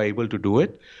people who are able to do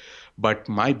it. But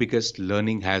my biggest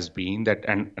learning has been that,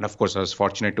 and of course, I was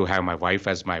fortunate to have my wife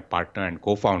as my partner and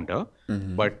co-founder,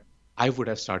 but I would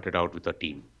have started out with a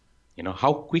team.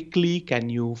 How quickly can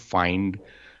you find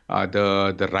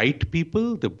the right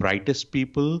people, the brightest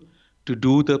people to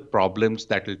do the problems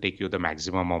that will take you the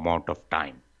maximum amount of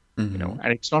time? And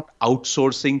it's not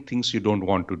outsourcing things you don't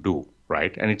want to do,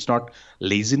 right? And it's not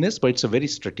laziness, but it's a very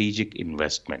strategic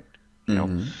investment.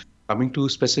 Coming to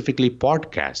specifically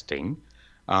podcasting,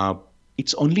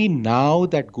 it's only now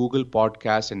that Google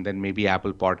Podcast and then maybe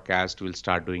Apple Podcast will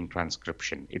start doing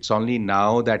transcription. It's only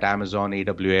now that Amazon,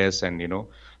 AWS, and a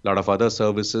lot of other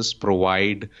services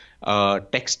provide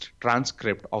text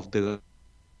transcript of the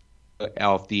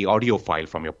audio file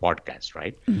from your podcast,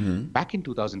 right? Back in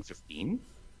 2015,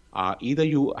 either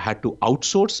you had to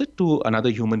outsource it to another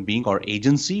human being or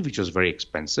agency, which was very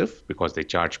expensive because they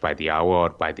charge by the hour or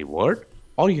by the word,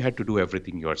 or you had to do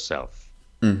everything yourself.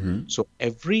 So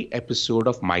every episode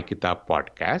of My Kitab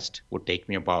podcast would take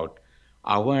me about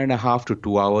hour and a half to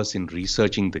 2 hours in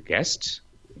researching the guests,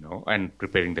 and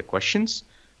preparing the questions,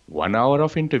 1 hour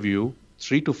of interview,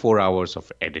 3 to 4 hours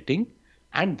of editing,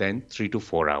 and then 3 to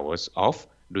 4 hours of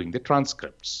doing the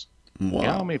transcripts. Wow.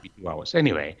 Yeah, maybe 2 hours.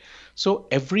 Anyway, so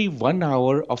every 1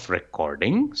 hour of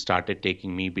recording started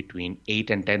taking me between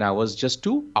 8 and 10 hours just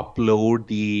to upload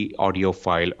the audio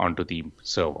file onto the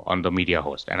server, on the media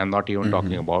host. And I'm not even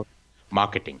talking about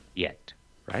marketing yet,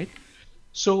 right?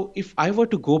 So if I were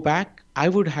to go back, I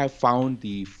would have found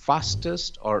the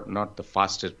fastest, or not the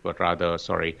fastest, but rather,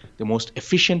 the most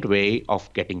efficient way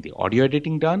of getting the audio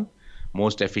editing done,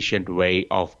 most efficient way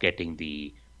of getting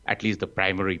at least the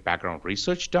primary background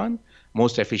research done,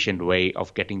 most efficient way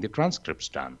of getting the transcripts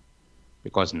done.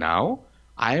 Because now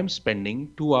I am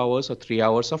spending 2 hours or 3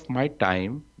 hours of my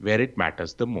time where it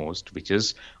matters the most, which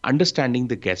is understanding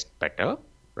the guest better,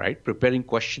 right? Preparing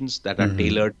questions that are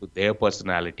tailored to their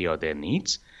personality or their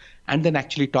needs, and then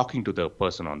actually talking to the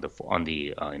person on the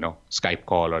Skype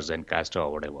call or Zencastr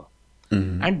or whatever.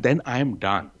 And then I am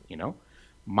done.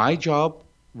 My job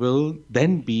will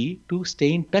then be to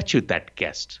stay in touch with that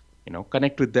guest,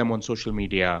 connect with them on social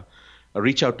media,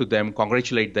 reach out to them,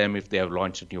 congratulate them if they have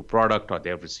launched a new product or they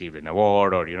have received an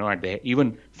award, or, and they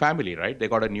even family, right? They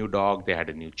got a new dog, they had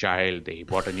a new child, they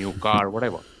bought a new car,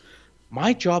 whatever.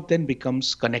 My job then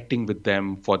becomes connecting with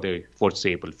them for the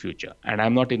foreseeable future. And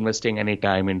I'm not investing any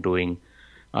time in doing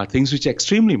things which are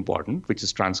extremely important, which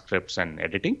is transcripts and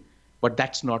editing, but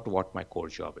that's not what my core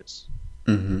job is.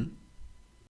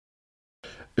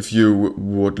 If you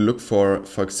would look for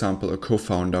example, a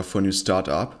co-founder for a new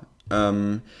startup,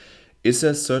 is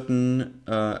there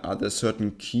are there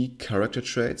certain key character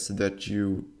traits that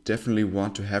you definitely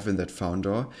want to have in that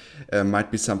founder?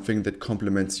 Might be something that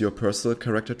complements your personal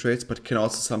character traits, but can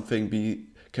also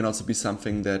be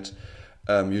something that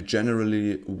you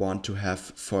generally want to have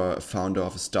for a founder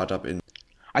of a startup.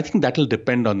 I think that will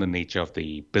depend on the nature of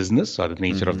the business or the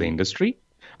nature of the industry.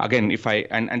 Again, if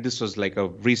and this was like a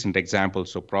recent example,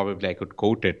 so probably I could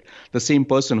quote it. The same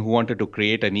person who wanted to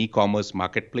create an e-commerce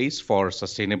marketplace for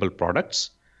sustainable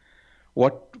products.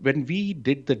 When we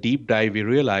did the deep dive, we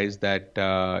realized that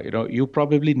you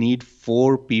probably need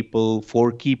 4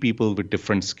 key people with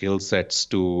different skill sets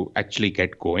to actually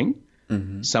get going.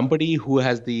 Somebody who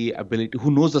has the ability, who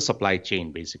knows the supply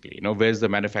chain, basically, where's the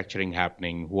manufacturing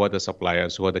happening, who are the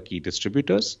suppliers, who are the key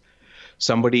distributors.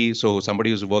 Somebody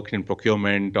who's worked in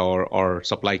procurement or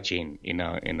supply chain in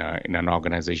an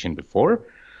organization before.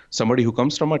 Somebody who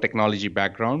comes from a technology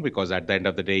background, because at the end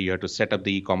of the day, you have to set up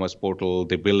the e-commerce portal,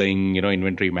 the billing,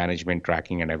 inventory management,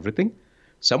 tracking, and everything.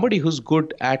 somebody who's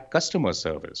good at customer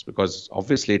service, because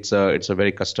obviously it's a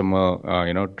very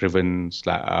customer driven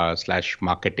slash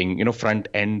marketing front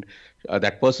end.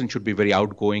 That person should be very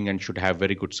outgoing and should have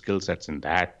very good skill sets in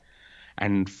that.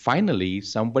 And finally,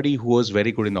 somebody who was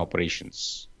very good in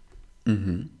operations.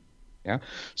 Yeah.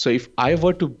 So if I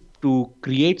were to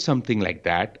create something like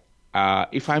that,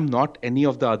 if I'm not any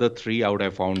of the other three, I would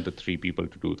have found the three people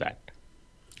to do that.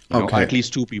 Or at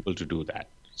least two people to do that,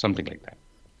 something like that.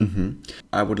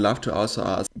 I would love to also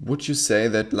ask, would you say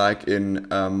that like in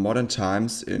modern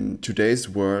times, in today's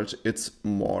world, it's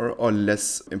more or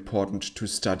less important to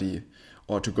study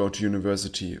or to go to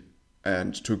university,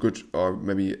 and to a good or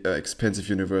maybe expensive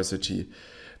university?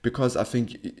 Because I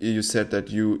think you said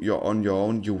that you're on your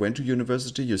own, you went to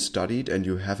university, you studied, and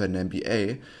you have an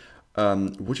MBA.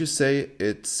 Would you say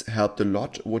it's helped a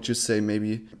lot? Would you say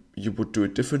maybe you would do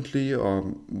it differently, or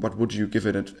what would you give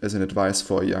it as an advice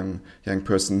for a young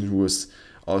person who is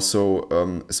also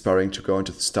aspiring to go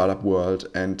into the startup world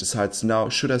and decides now,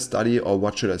 should I study or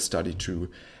what should I study to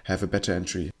have a better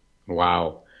entry?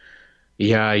 Wow.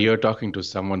 Yeah, you're talking to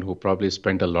someone who probably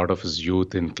spent a lot of his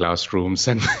youth in classrooms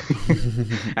and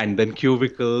and then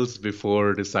cubicles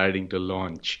before deciding to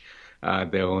launch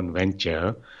their own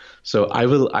venture. So I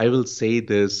will say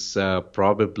this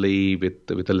probably with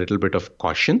a little bit of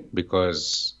caution,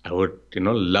 because I would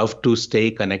love to stay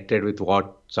connected with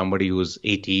what somebody who's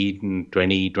 18,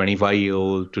 20,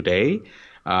 25-year-old today.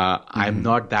 I'm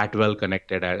not that well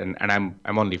connected, and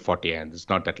I'm only 40, and it's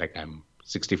not that like I'm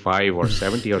 65 or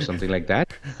 70 or something like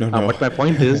that. No. But my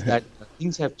point is that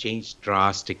things have changed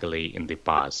drastically in the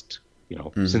past,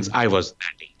 since I was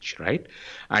that age, right?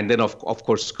 And then, of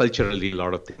course, culturally, a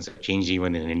lot of things have changed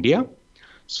even in India.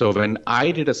 So when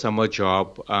I did a summer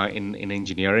job in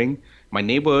engineering, my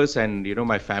neighbors and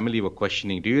my family were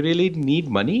questioning, do you really need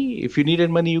money? If you needed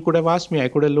money, you could have asked me. I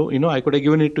could have I could have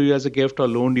given it to you as a gift or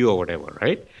loaned you or whatever,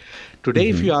 right? Today,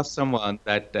 if you ask someone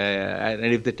that, and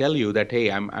if they tell you that, hey,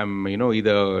 I'm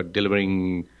either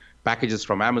delivering packages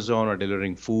from Amazon or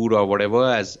delivering food or whatever,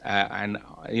 and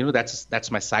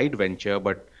that's my side venture,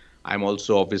 but I'm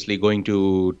also obviously going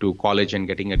to college and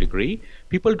getting a degree.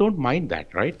 People don't mind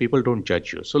that, right? People don't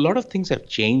judge you. So a lot of things have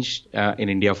changed in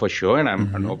India for sure,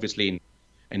 and obviously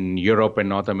in Europe and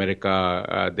North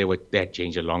America, they had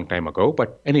changed a long time ago.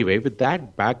 But anyway, with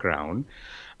that background,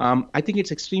 I think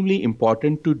it's extremely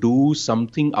important to do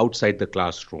something outside the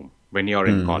classroom when you're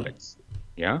in college.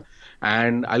 Yeah.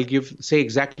 And I'll say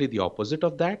exactly the opposite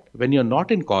of that. When you're not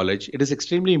in college, it is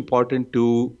extremely important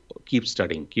to keep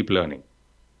studying, keep learning.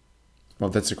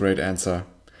 Well, that's a great answer.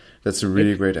 That's a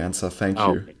really great answer. Thank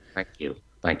you.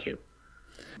 Thank you.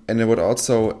 And I would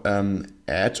also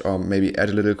add a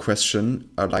little question.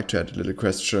 I'd like to add a little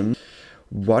question.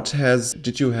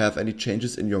 Did you have any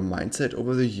changes in your mindset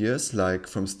over the years, like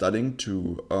from studying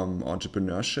to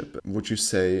entrepreneurship? Would you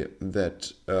say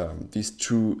that these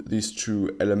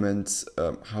two elements,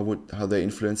 how they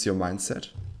influence your mindset?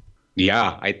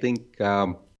 Yeah, I think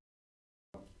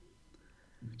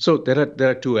so. There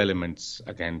are two elements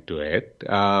again to it.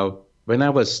 When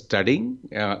I was studying,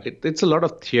 it's a lot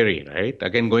of theory, right?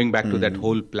 Again, going back to that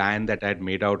whole plan that I had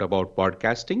made out about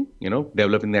podcasting,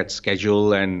 developing that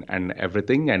schedule and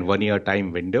everything, and 1 year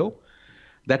time window.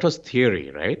 That was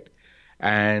theory, right?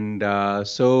 And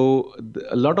so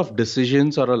a lot of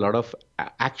decisions or a lot of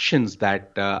actions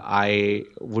that I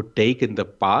would take in the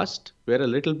past were a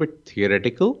little bit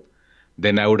theoretical.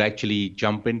 Then I would actually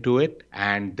jump into it,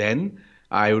 and then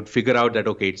I would figure out that,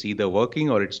 okay, it's either working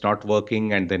or it's not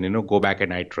working, and then, go back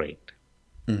and iterate.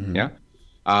 Yeah.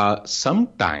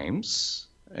 Sometimes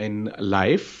in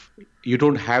life, you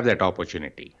don't have that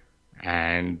opportunity.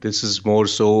 And this is more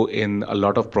so in a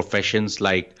lot of professions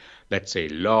like, let's say,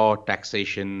 law,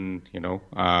 taxation,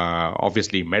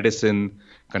 obviously medicine,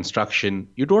 construction.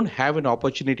 You don't have an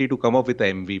opportunity to come up with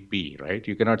an MVP, right?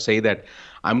 You cannot say that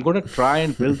I'm going to try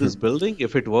and build this building.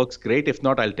 If it works, great. If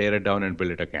not, I'll tear it down and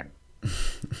build it again.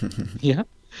 Yeah.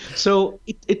 So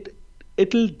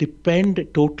it'll depend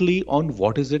totally on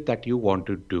what is it that you want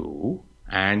to do.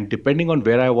 And depending on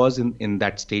where I was in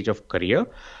that stage of career,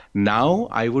 now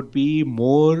I would be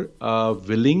more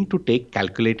willing to take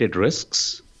calculated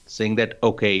risks, saying that,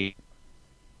 okay,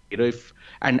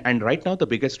 and right now the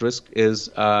biggest risk is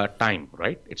time,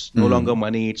 right? It's no longer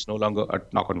money. It's no longer,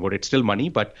 knock on wood, it's still money.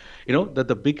 But,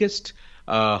 the biggest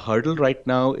hurdle right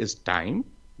now is time.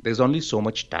 There's only so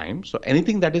much time. So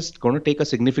anything that is going to take a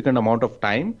significant amount of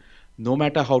time, no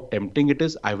matter how tempting it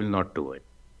is, I will not do it.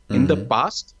 In the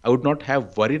past, I would not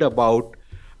have worried about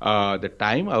the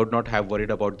time, I would not have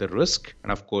worried about the risk.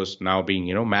 And of course, now being,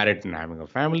 married and having a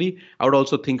family, I would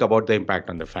also think about the impact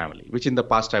on the family, which in the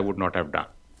past I would not have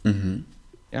done.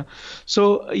 Yeah.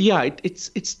 So yeah,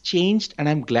 it's changed, and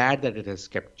I'm glad that it has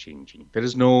kept changing. There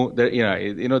is no there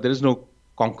there is no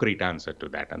concrete answer to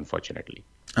that, unfortunately.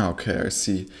 Okay, I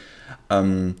see.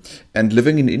 And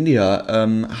living in India,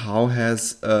 how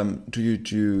has do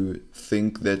you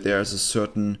think that there's a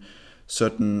certain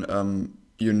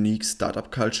unique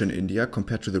startup culture in India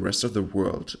compared to the rest of the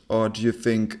world, or do you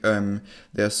think there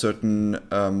are certain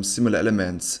similar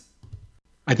elements?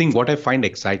 I think what I find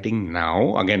exciting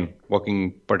now, again,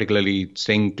 working particularly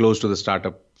staying close to the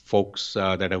startup folks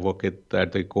that I work with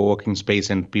at the co-working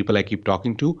space and people I keep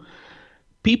talking to,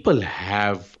 people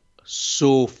have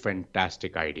so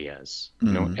fantastic ideas.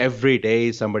 Every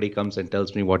day somebody comes and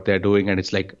tells me what they're doing, and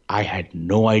it's like, I had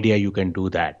no idea you can do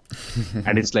that.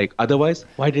 And it's like, otherwise,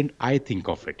 why didn't I think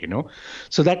of it?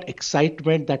 So that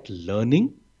excitement, that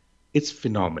learning, it's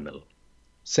phenomenal.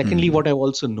 Secondly, what I've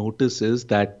also noticed is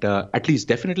that, at least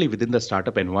definitely within the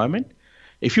startup environment,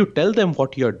 if you tell them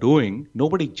what you're doing,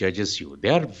 nobody judges you. They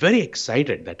are very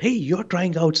excited that, hey, you're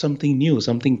trying out something new,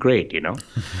 something great.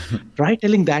 Try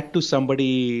telling that to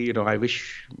somebody, I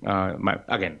wish,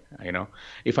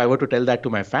 if I were to tell that to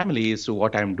my family as to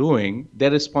what I'm doing,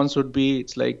 their response would be,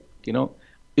 it's like,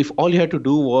 if all you had to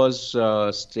do was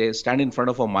stand in front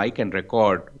of a mic and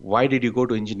record, why did you go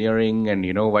to engineering, and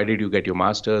why did you get your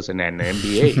master's and an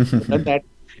MBA? You've done that,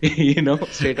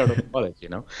 straight out of college.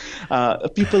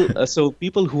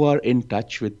 People who are in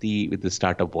touch with the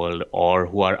startup world, or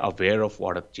who are aware of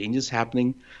what are changes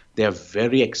happening, they are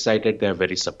very excited. They are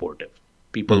very supportive.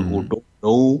 People who don't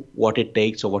know what it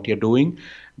takes or what you're doing,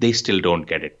 they still don't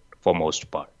get it for most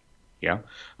part. Yeah,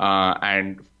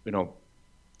 and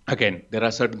again, there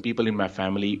are certain people in my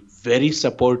family, very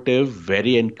supportive,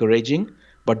 very encouraging,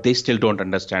 but they still don't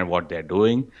understand what they're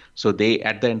doing. So they,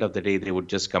 at the end of the day, they would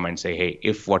just come and say, hey,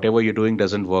 if whatever you're doing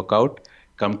doesn't work out,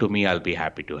 come to me. I'll be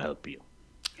happy to help you.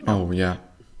 Oh, yeah.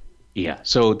 Yeah,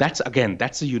 so that's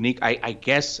a unique. I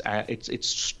guess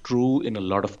it's true in a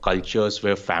lot of cultures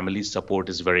where family support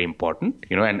is very important,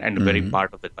 and very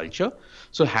part of the culture.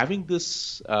 So having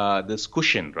this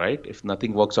cushion, right? If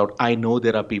nothing works out, I know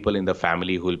there are people in the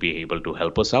family who will be able to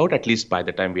help us out. At least by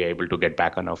the time we are able to get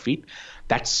back on our feet,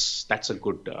 that's a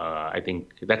good. I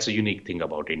think that's a unique thing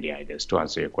about India, I guess, to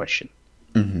answer your question.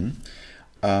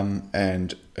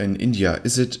 And in India,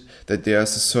 is it that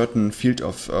there's a certain field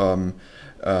of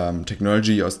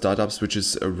technology or startups which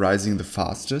is rising the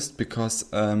fastest? Because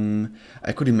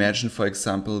I could imagine, for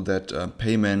example, that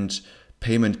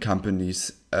payment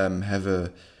companies have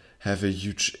a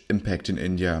huge impact in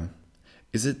India.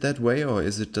 Is it that way, or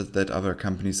is it that other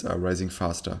companies are rising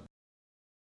faster?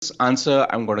 This answer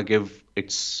I'm going to give,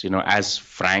 it's as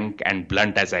frank and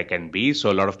blunt as I can be,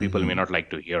 so a lot of people may not like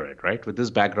to hear it, right? With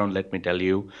this background, let me tell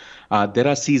you, there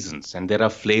are seasons and there are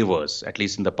flavors, at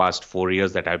least in the past 4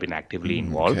 years that I've been actively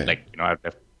involved. Okay. Like,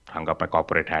 hung up my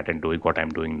corporate hat and doing what I'm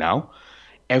doing now.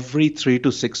 Every 3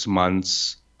 to 6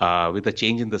 months, with a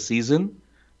change in the season,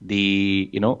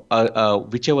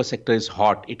 whichever sector is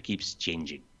hot, it keeps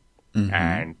changing.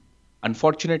 And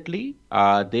unfortunately,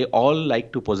 they all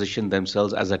like to position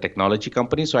themselves as a technology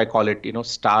company. So I call it,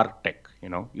 star tech.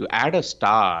 You add a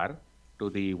star to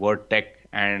the word tech,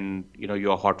 and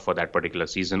you're hot for that particular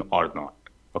season or not.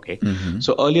 Okay.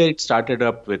 So earlier it started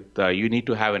up with you need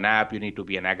to have an app, you need to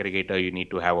be an aggregator, you need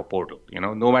to have a portal.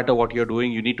 No matter what you're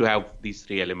doing, you need to have these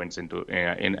three elements into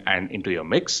your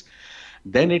mix.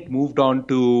 Then it moved on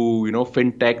to,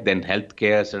 fintech, then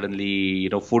healthcare. Suddenly,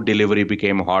 food delivery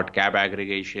became hot, cab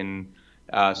aggregation.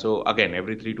 So again,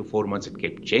 every 3 to 4 months, it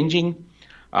kept changing.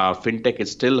 Fintech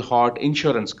is still hot.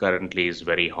 Insurance currently is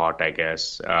very hot, I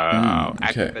guess. Okay.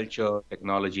 Agriculture,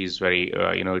 technology is very,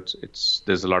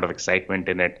 there's a lot of excitement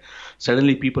in it.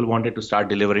 Suddenly, people wanted to start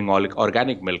delivering all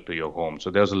organic milk to your home.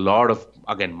 So there's a lot of,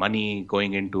 again, money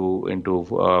going into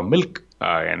milk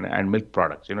and milk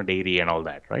products, dairy and all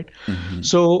that, right?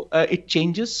 So it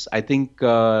changes. I think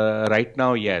right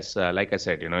now, yes, like I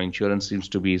said, insurance seems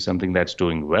to be something that's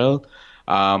doing well.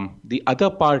 The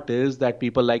other part is that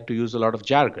people like to use a lot of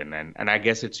jargon, and I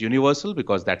guess it's universal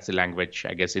because that's the language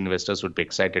I guess investors would be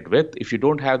excited with. If you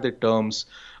don't have the terms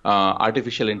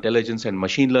artificial intelligence and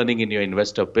machine learning in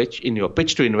your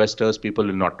pitch to investors, people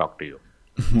will not talk to you.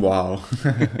 Wow.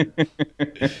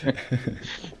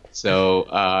 So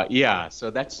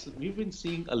so we've been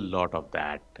seeing a lot of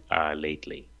that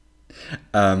lately.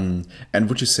 And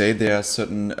would you say there are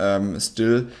certain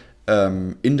still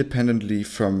independently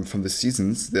from the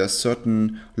seasons, there are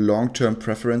certain long-term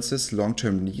preferences,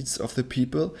 long-term needs of the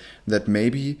people that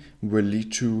maybe will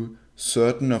lead to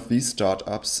certain of these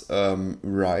startups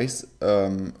rise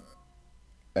and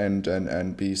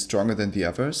be stronger than the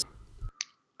others?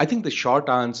 I think the short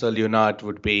answer, Leonard,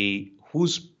 would be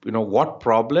what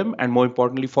problem, and more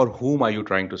importantly, for whom are you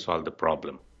trying to solve the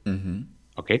problem?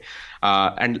 Okay,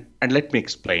 and let me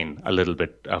explain a little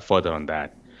bit further on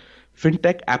that.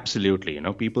 Fintech, absolutely.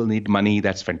 People need money.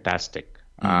 That's fantastic.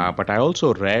 But I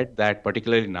also read that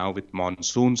particularly now with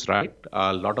monsoons, right?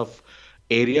 A lot of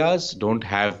areas don't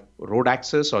have road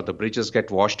access, or the bridges get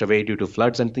washed away due to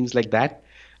floods and things like that.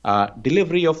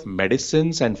 Delivery of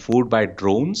medicines and food by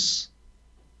drones,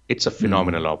 it's a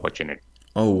phenomenal opportunity.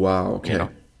 Oh wow, You okay. know,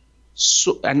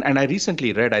 so, and I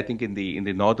recently read, I think in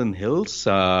the northern hills,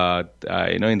 in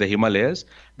the Himalayas,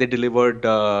 they delivered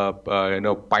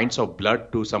pints of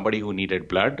blood to somebody who needed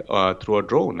blood through a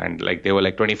drone, and like they were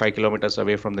like 25 kilometers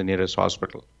away from the nearest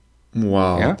hospital.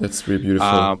 Wow, Yeah, that's really beautiful.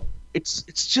 uh,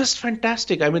 it's just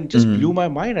fantastic. I mean, just blew my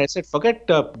mind. I said, forget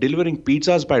delivering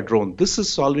pizzas by drone. This is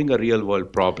solving a real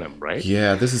world problem, right?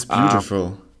 Yeah, this is Uh,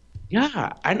 beautiful.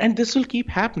 yeah, and this will keep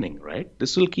happening, right?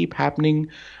 This will keep happening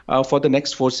for the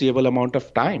next foreseeable amount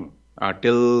of time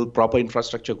till proper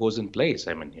infrastructure goes in place.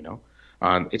 I mean,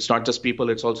 it's not just people;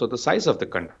 it's also the size of the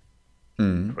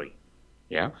country.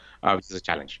 Yeah, which is a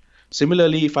challenge.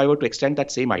 Similarly, if I were to extend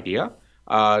that same idea,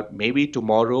 maybe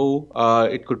tomorrow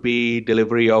it could be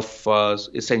delivery of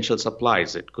essential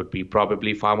supplies. It could be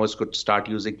probably farmers could start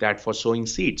using that for sowing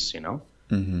seeds.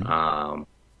 Um,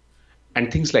 and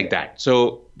things like that.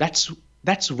 So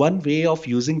that's one way of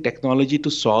using technology to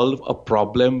solve a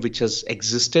problem which has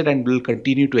existed and will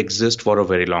continue to exist for a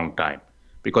very long time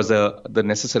because the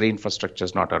necessary infrastructure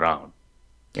is not around.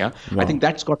 Yeah, I think Wow.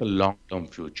 that's got a long-term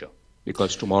future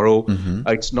because tomorrow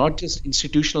it's not just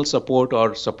institutional support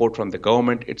or support from the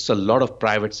government. It's a lot of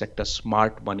private sector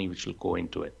smart money which will go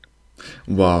into it.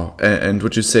 Wow. And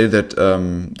would you say that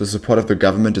the support of the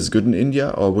government is good in India,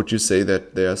 or would you say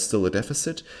that there's still a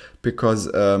deficit? Because,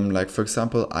 like, for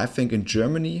example, I think in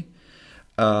Germany,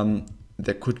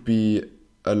 there could be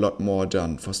a lot more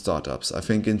done for startups. I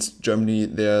think in Germany,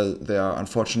 there are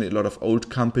unfortunately a lot of old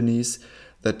companies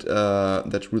that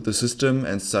root the system,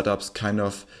 and startups kind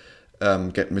of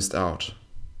get missed out.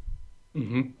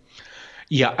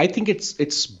 Yeah, I think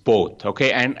it's both.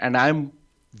 Okay, and I'm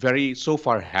very so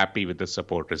far happy with the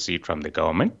support received from the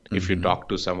government. If you talk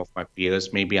to some of my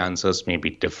peers, maybe answers may be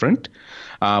different,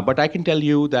 but I can tell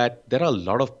you that there are a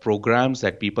lot of programs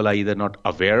that people are either not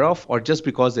aware of, or just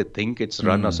because they think it's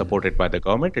run or supported by the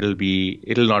government,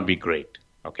 it'll not be great.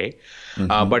 Okay,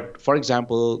 but for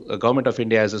example, the government of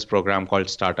India has this program called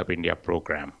Startup India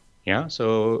program. Yeah,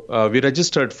 so we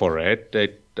registered for it.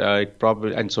 It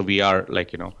probably, and so we are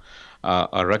like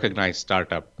a recognized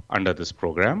startup under this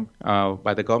program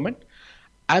by the government.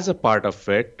 As a part of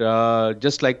it,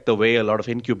 just like the way a lot of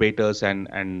incubators and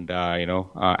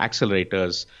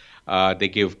accelerators, they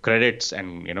give credits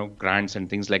and grants and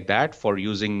things like that for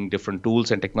using different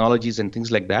tools and technologies and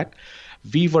things like that.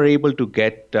 We were able to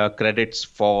get credits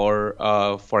for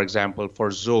example, for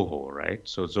Zoho, right?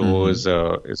 So Zoho is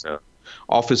a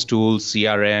office tool,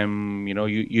 CRM,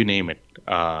 you name it,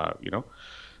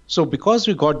 So because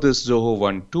we got this Zoho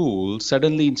One tool,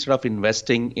 suddenly instead of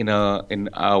investing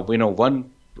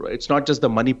one, it's not just the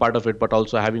money part of it, but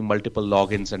also having multiple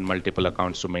logins and multiple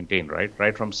accounts to maintain, right?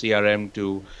 Right from CRM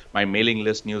to my mailing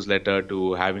list newsletter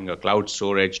to having a cloud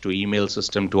storage to email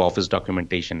system to office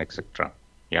documentation, etc.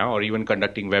 Yeah, or even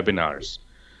conducting webinars.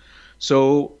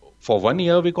 So for 1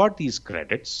 year, we got these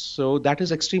credits. So that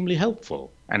is extremely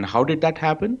helpful. And how did that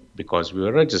happen? Because we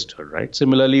were registered, right?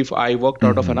 Similarly, if I worked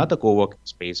out of another co-working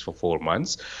space for 4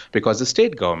 months, because the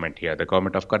state government here, the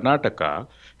government of Karnataka,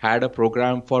 had a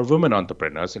program for women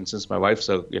entrepreneurs. And since my wife's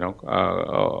a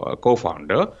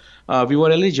co-founder, we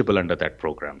were eligible under that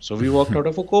program. So we worked out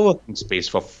of a co-working space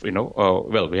for,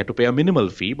 we had to pay a minimal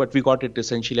fee, but we got it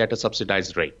essentially at a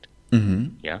subsidized rate.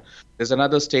 Yeah, there's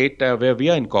another state where we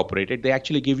are incorporated. They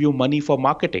actually give you money for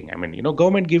marketing. I mean,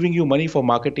 government giving you money for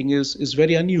marketing is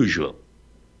very unusual.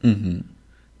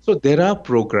 So there are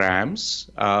programs.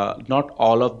 Not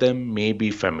all of them may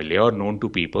be familiar or known to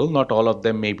people. Not all of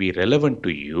them may be relevant to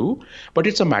you. But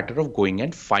it's a matter of going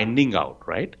and finding out,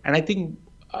 right? And I think,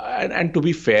 and to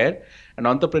be fair, an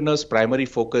entrepreneur's primary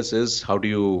focus is how do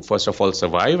you first of all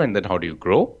survive, and then how do you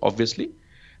grow? Obviously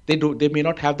they may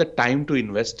not have the time to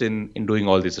invest in doing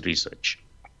all this research,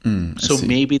 I so see.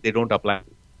 maybe they don't apply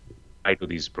to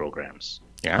these programs.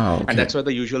 Yeah, Oh, and okay. that's why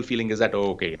the usual feeling is that, oh,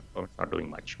 okay, it's not doing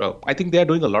much. Well, I think they are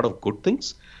doing a lot of good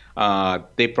things,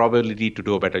 they probably need to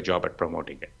do a better job at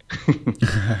promoting it.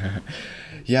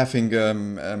 Yeah, I think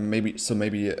maybe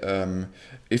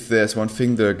if there's one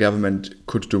thing the government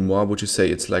could do more, would you say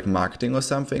it's like marketing or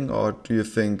something, or do you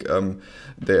think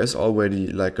there's already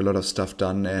like a lot of stuff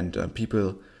done and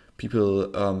people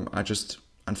are just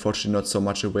unfortunately not so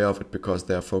much aware of it because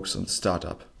they're focused on the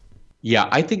startup? Yeah,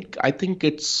 I think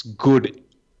it's good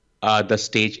the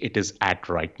stage it is at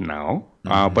right now,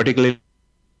 particularly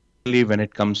when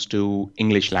it comes to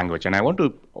English language. And I want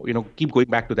to, keep going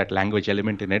back to that language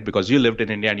element in it because you lived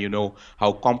in India and you know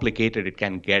how complicated it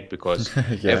can get because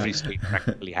Yeah. every state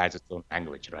practically has its own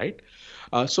language, right?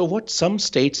 So what some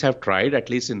states have tried,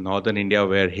 at least in northern India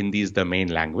where Hindi is the main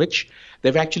language,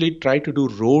 they've actually tried to do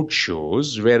road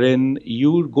shows wherein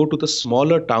you go to the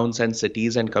smaller towns and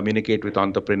cities and communicate with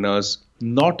entrepreneurs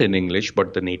not in English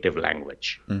but the native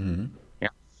language. Yeah.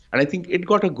 And I think it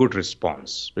got a good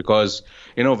response because,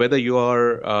 whether you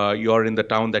are in the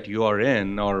town that you are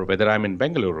in or whether I'm in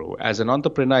Bengaluru, as an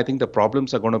entrepreneur, I think the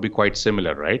problems are going to be quite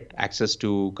similar, right? Access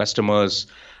to customers,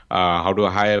 how to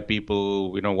hire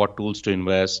people, what tools to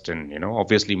invest, and,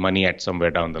 obviously money at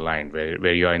somewhere down the line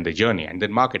where you are in the journey, and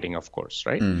then marketing, of course,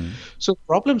 right? So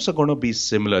problems are going to be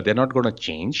similar. They're not going to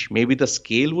change. Maybe the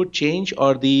scale would change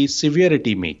or the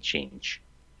severity may change.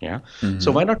 Yeah.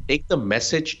 So why not take the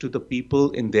message to the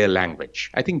people in their language?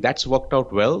 I think that's worked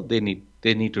out well. They need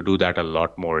to do that a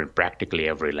lot more in practically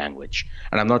every language.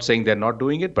 And I'm not saying they're not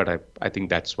doing it, but I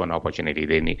think that's one opportunity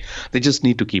they need. They just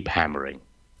need to keep hammering.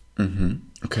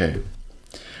 Okay.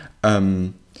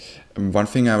 One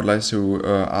thing I would like to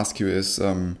ask you is,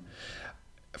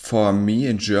 for me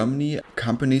in Germany,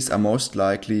 companies are most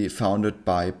likely founded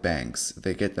by banks.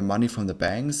 They get the money from the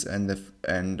banks and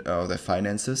their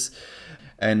finances.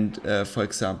 And for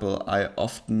example, I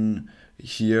often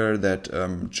hear that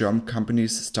German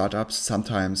companies, startups,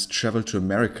 sometimes travel to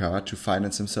America to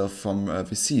finance themselves from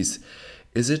VCs.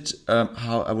 Is it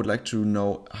how I would like to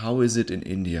know, how is it in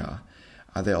India?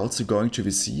 Are they also going to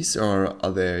VCs or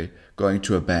are they going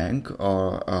to a bank,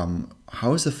 or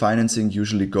how is the financing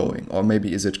usually going? Or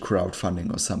maybe is it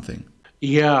crowdfunding or something?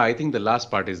 Yeah, I think the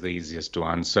last part is the easiest to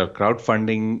answer.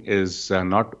 Crowdfunding is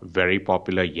not very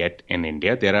popular yet in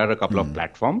India. There are a couple of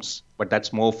platforms, but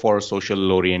that's more for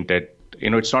social oriented.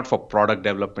 It's not for product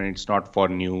development. It's not for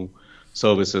new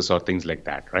services or things like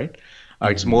that, right?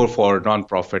 It's more for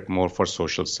non-profit, more for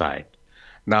social side.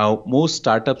 Now, most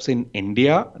startups in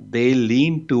India, they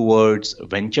lean towards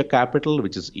venture capital,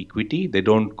 which is equity. They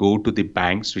don't go to the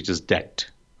banks, which is debt.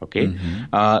 Okay.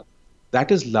 That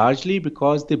is largely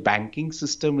because the banking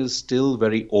system is still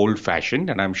very old-fashioned,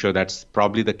 and I'm sure that's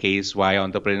probably the case why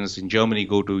entrepreneurs in Germany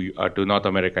go to North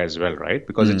America as well, right?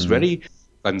 Because it's very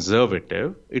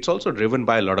conservative. It's also driven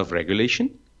by a lot of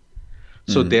regulation.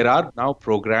 So there are now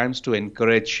programs to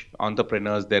encourage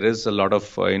entrepreneurs. There is a lot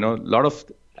of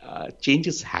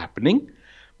changes happening,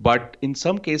 but in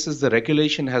some cases the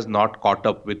regulation has not caught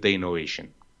up with the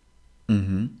innovation.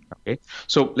 Okay,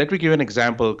 so let me give an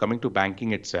example. Coming to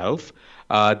banking itself,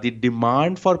 the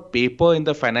demand for paper in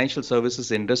the financial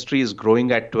services industry is growing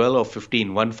at 12 or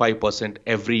 15%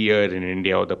 every year in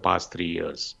India over the past 3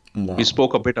 years. Wow. We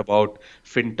spoke a bit about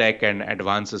fintech and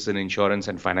advances in insurance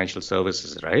and financial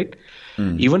services, right?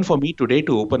 Even for me today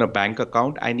to open a bank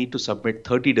account, I need to submit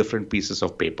 30 different pieces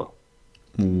of paper.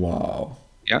 Wow.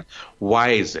 Yeah. Why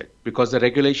is it? Because the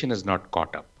regulation is not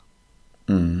caught up.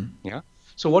 Yeah.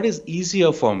 So what is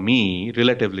easier for me,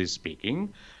 relatively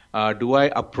speaking? Do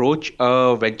I approach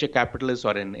a venture capitalist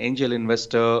or an angel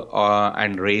investor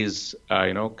and raise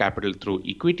capital through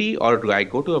equity, or do I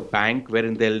go to a bank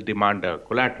wherein they'll demand a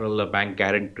collateral, a bank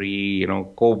guarantee,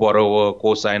 co-borrower,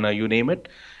 co-signer, you name it,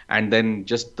 and then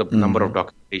just the number of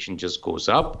documentation just goes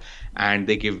up and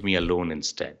they give me a loan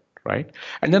instead. Right.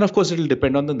 And then, of course, it'll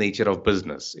depend on the nature of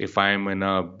business. If I'm in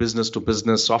a business to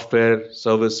business software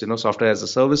service, software as a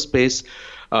service space,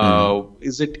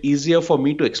 is it easier for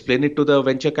me to explain it to the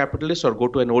venture capitalist or go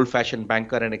to an old fashioned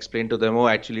banker and explain to them, oh,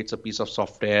 actually, it's a piece of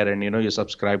software and, you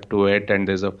subscribe to it and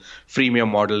there's a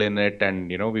freemium model in it and,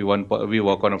 we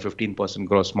work on a 15%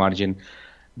 gross margin.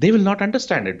 They will not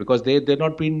understand it because they're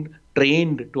not been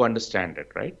trained to understand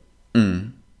it. Right.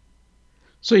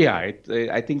 So, yeah,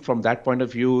 I think from that point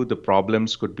of view, the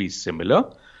problems could be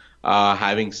similar.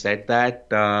 Having said that,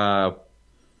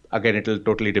 again, it will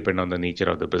totally depend on the nature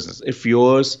of the business. If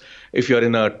you're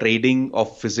in a trading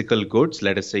of physical goods,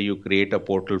 let us say you create a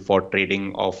portal for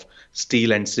trading of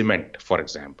steel and cement, for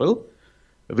example,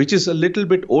 which is a little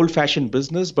bit old-fashioned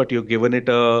business, but you've given it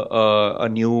a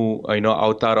new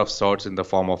avatar of sorts in the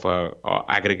form of a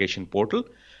aggregation portal.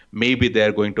 maybe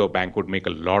they're going to a bank would make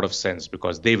a lot of sense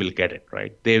because they will get it,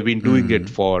 right? They've been doing it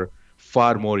for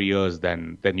far more years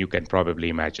than you can probably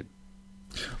imagine.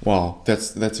 Wow,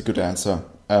 that's a good answer.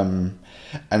 And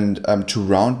to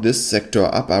round this sector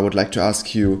up, I would like to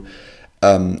ask you,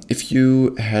 if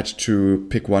you had to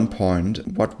pick one point,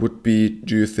 what would be,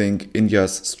 do you think,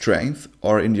 India's strength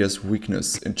or India's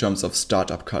weakness in terms of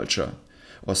startup culture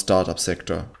or startup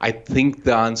sector? I think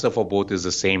the answer for both is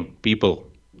the same: people.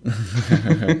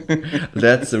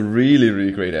 That's a really,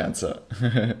 really great answer.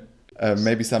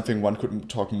 Maybe something one could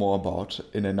talk more about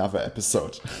in another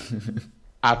episode.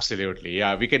 Absolutely.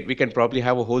 Yeah, we can probably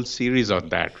have a whole series on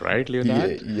that, right,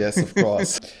 Leonard? Yes, of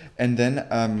course. And then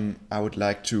I would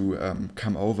like to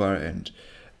come over and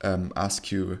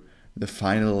ask you the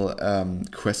final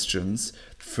questions.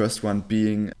 First one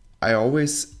being, I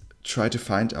always try to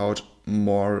find out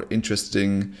more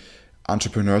interesting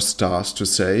entrepreneur stars to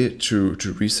say, to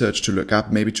research, to look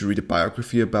up, maybe to read a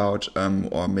biography about,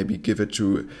 or maybe give it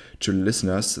to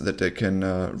listeners so that they can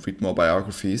read more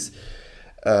biographies.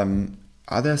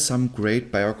 Are there some great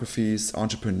biographies,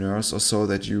 entrepreneurs or so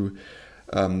that you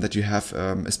have,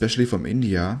 especially from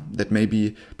India, that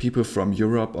maybe people from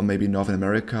Europe or maybe North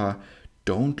America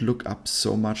don't look up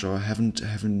so much or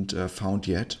haven't found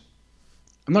yet?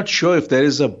 I'm not sure if there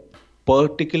is a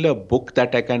particular book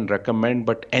that I can recommend,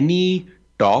 but any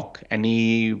talk,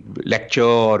 any lecture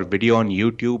or video on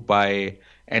YouTube by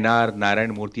N.R.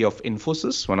 Narayan Murthy of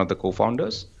Infosys, one of the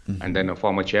co-founders, and then a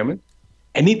former chairman.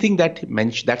 Anything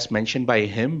that's mentioned by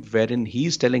him, wherein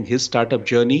he's telling his startup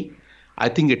journey, I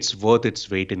think it's worth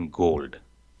its weight in gold.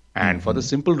 And for the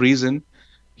simple reason,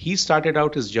 he started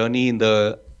out his journey in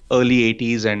the early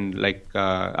 80s and late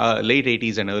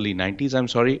 80s and early 90s. I'm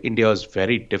sorry, India was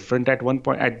very different at one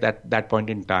point at that point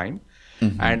in time.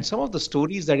 And some of the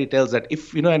stories that he tells, that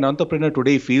if an entrepreneur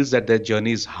today feels that their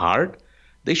journey is hard,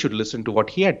 they should listen to what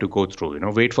he had to go through.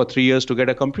 Wait for 3 years to get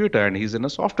a computer and he's in a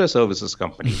software services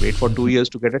company. Wait for 2 years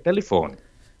to get a telephone.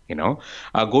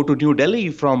 Go to New Delhi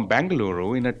from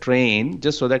Bangalore in a train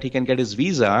just so that he can get his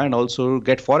visa and also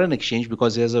get foreign exchange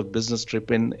because he has a business trip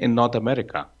in North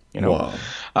America. Wow.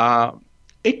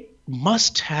 It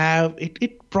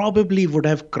probably would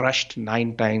have crushed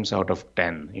 9 times out of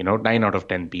 10, 9 out of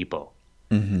 10 people.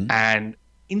 And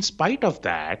in spite of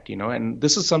that, and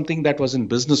this is something that was in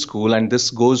business school, and this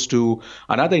goes to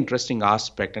another interesting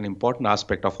aspect, an important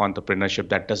aspect of entrepreneurship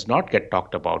that does not get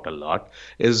talked about a lot,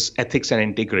 is ethics and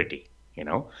integrity.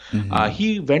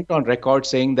 He went on record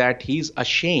saying that he's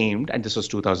ashamed, and this was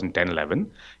 2010-11,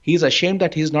 he's ashamed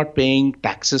that he's not paying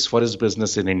taxes for his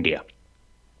business in India.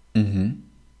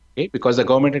 Okay, because the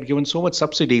government had given so much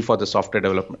subsidy for the software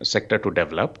development sector to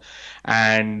develop.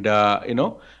 And,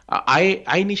 I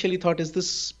initially thought, is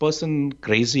this person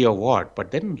crazy or what?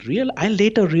 But then I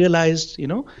later realized,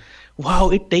 wow,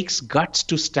 it takes guts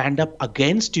to stand up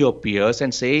against your peers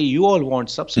and say, you all want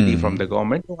subsidy from the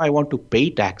government. No, I want to pay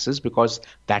taxes because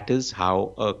that is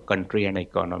how a country and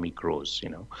economy grows,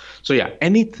 So yeah,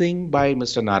 anything by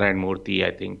Mr. Narayan Murthy,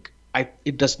 I think,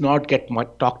 it does not get much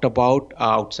talked about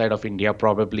outside of India,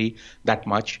 probably that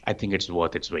much. I think it's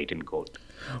worth its weight in gold.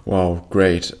 Wow,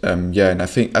 great. Yeah, and I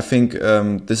think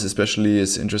this especially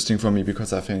is interesting for me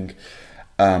because I think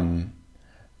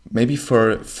maybe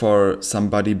for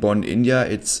somebody born in India,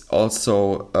 it's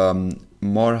also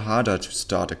more harder to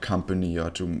start a company or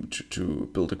to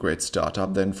build a great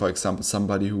startup than, for example,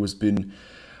 somebody who has been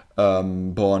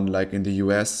born like in the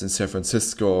US, in San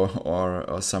Francisco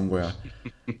or somewhere.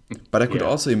 But I could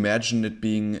also imagine it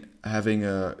having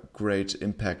a great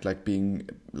impact, like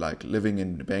living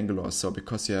in Bangalore. So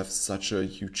because you have such a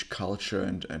huge culture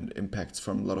and impacts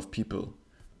from a lot of people.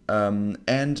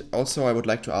 And also I would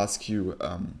like to ask you,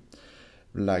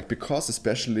 because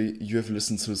especially you have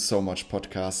listened to so much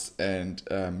podcasts and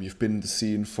you've been in the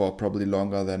scene for probably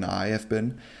longer than I have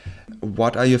been.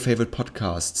 What are your favorite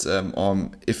podcasts?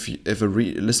 If a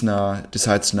listener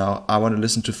decides now, I want to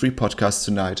listen to 3 podcasts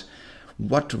tonight,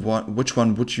 which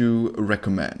one would you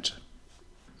recommend?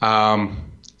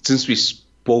 Since we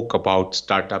spoke about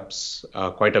startups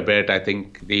quite a bit, I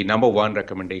think the number one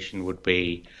recommendation would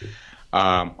be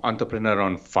Entrepreneur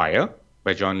on Fire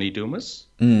by John Lee Dumas.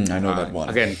 I know that one.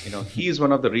 Again, he is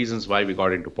one of the reasons why we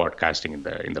got into podcasting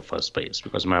in the first place,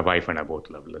 because my wife and I both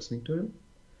love listening to him.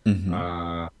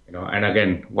 And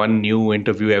again, one new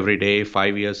interview every day,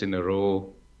 5 years in a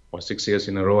row or 6 years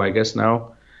in a row, I guess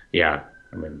now. Yeah,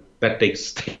 I mean, that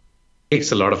takes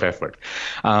a lot of effort.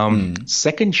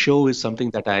 Second show is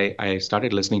something that I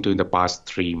started listening to in the past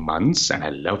 3 months, and I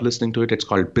love listening to it. It's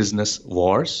called Business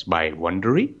Wars by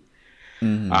Wondery.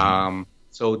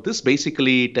 So So this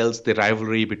basically tells the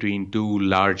rivalry between two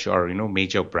large or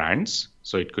major brands.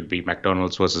 So it could be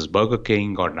McDonald's versus Burger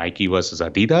King or Nike versus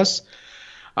Adidas.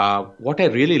 What I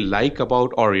really like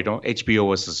about, or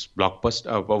HBO versus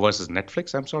Blockbuster versus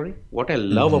Netflix, I'm sorry. What I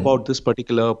love about this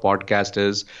particular podcast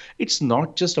is it's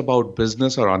not just about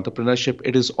business or entrepreneurship.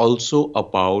 It is also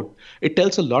about, it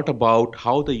tells a lot about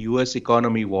how the US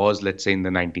economy was, let's say, in the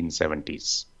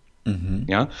 1970s.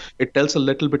 Yeah, it tells a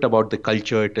little bit about the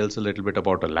culture. It tells a little bit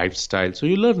about a lifestyle. So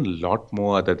you learn a lot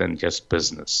more other than just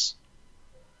business.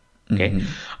 Okay.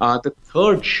 The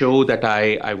third show that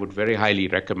I would very highly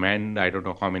recommend, I don't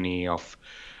know how many of,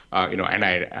 and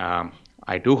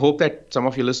I do hope that some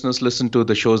of your listeners listen to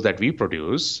the shows that we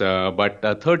produce. But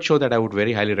a third show that I would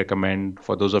very highly recommend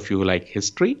for those of you who like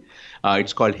history,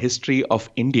 it's called History of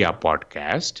India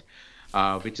podcast,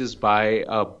 which is by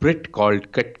a Brit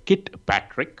called Kit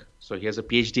Patrick. So he has a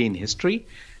PhD in history,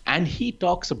 and he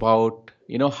talks about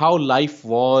how life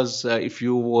was if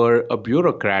you were a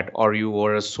bureaucrat or you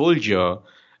were a soldier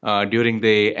during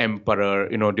the emperor,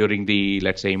 during the,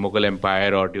 let's say, Mughal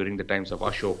Empire or during the times of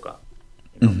Ashoka.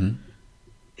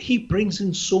 He brings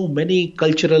in so many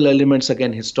cultural elements,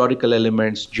 again, historical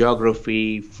elements,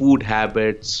 geography, food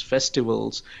habits,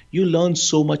 festivals. You learn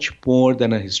so much more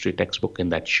than a history textbook in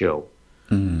that show.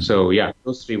 So yeah,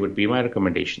 those three would be my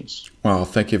recommendations. Well,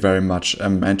 thank you very much.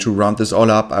 And to round this all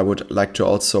up, I would like to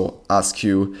also ask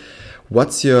you,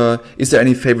 is there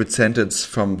any favorite sentence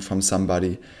from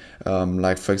somebody?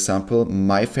 Like, for example,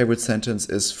 my favorite sentence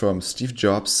is from Steve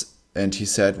Jobs, and he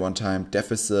said one time,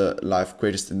 "Death is the life's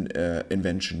greatest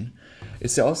invention."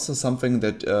 Is there also something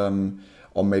that,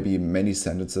 or maybe many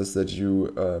sentences that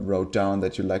you wrote down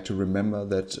that you like to remember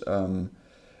that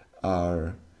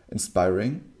are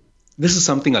inspiring? This is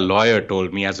something a lawyer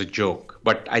told me as a joke,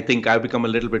 but I think I've become a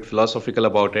little bit philosophical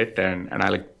about it, and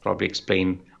I'll probably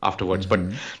explain afterwards. But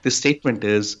the statement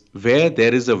is, where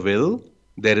there is a will,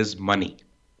 there is money.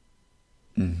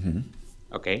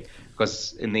 Okay?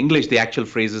 Because in English, the actual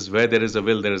phrase is, where there is a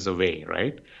will, there is a way,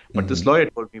 right? But this lawyer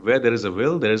told me, where there is a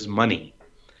will, there is money.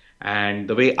 And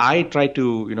the way I try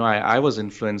to, I was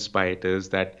influenced by it is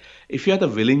that if you have the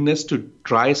willingness to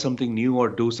try something new or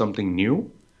do something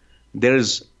new, there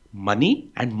is money,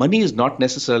 and money is not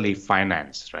necessarily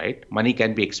finance, right? Money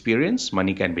can be experience,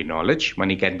 money can be knowledge,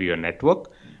 money can be your network,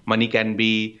 money can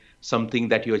be something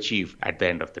that you achieve at the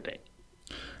end of the day.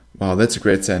 Wow, that's a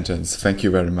great sentence. Thank you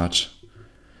very much.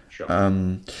 Sure.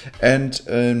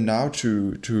 And now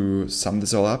to sum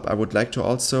this all up, I would like to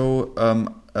also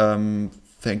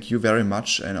thank you very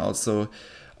much, and also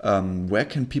where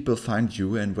can people find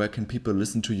you, and where can people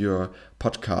listen to your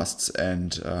podcasts,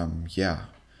 and yeah.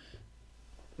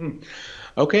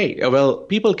 Okay, well,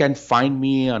 people can find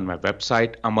me on my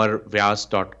website,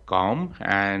 amarvyas.com.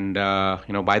 And,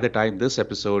 by the time this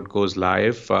episode goes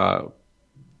live,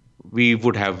 we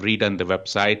would have redone the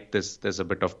website. There's a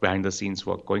bit of behind the scenes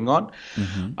work going on.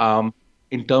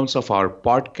 In terms of our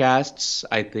podcasts,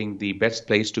 I think the best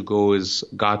place to go is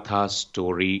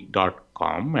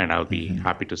gathastory.com. And I'll be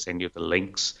happy to send you the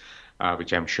links,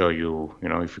 which I'm sure if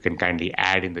you can kindly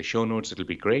add in the show notes, it'll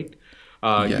be great.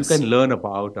 Yes. You can learn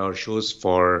about our shows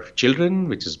for children,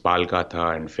 which is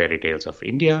Balgatha and Fairy Tales of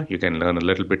India. You can learn a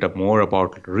little bit more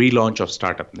about relaunch of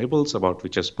Startup Nibbles, about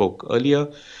which I spoke earlier.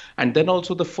 And then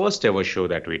also the first ever show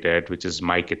that we did, which is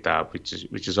My Kitab, which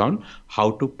is on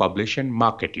how to publish and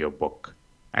market your book.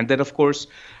 And then, of course,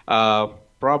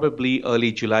 probably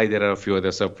early July, there are a few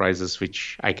other surprises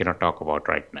which I cannot talk about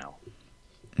right now.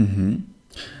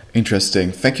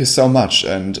 Interesting. Thank you so much.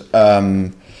 And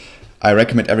I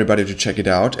recommend everybody to check it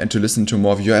out and to listen to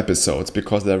more of your episodes,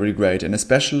 because they're really great. And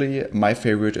especially my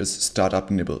favorite is Startup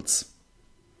Nibbles.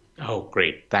 Oh,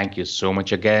 great. Thank you so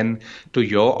much again to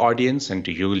your audience and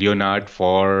to you, Leonard,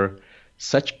 for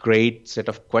such great set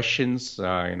of questions.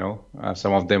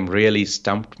 Some of them really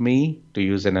stumped me, to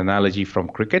use an analogy from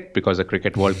cricket, because the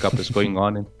Cricket World Cup is going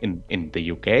on in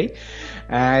the UK.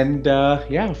 And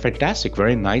fantastic.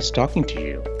 Very nice talking to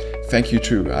you. Thank you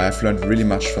too. I've learned really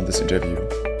much from this interview.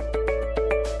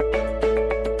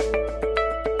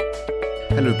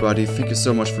 Hello everybody, thank you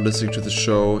so much for listening to the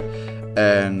show,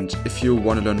 and if you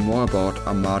want to learn more about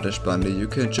Amar Deshpande, you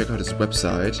can check out his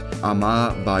website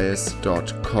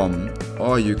amarvyas.com,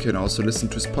 or you can also listen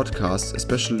to his podcast,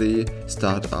 especially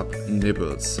Startup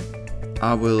Nibbles.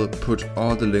 I will put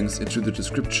all the links into the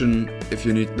description if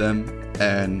you need them,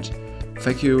 and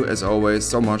thank you as always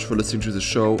so much for listening to the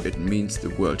show. It means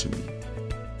the world to me.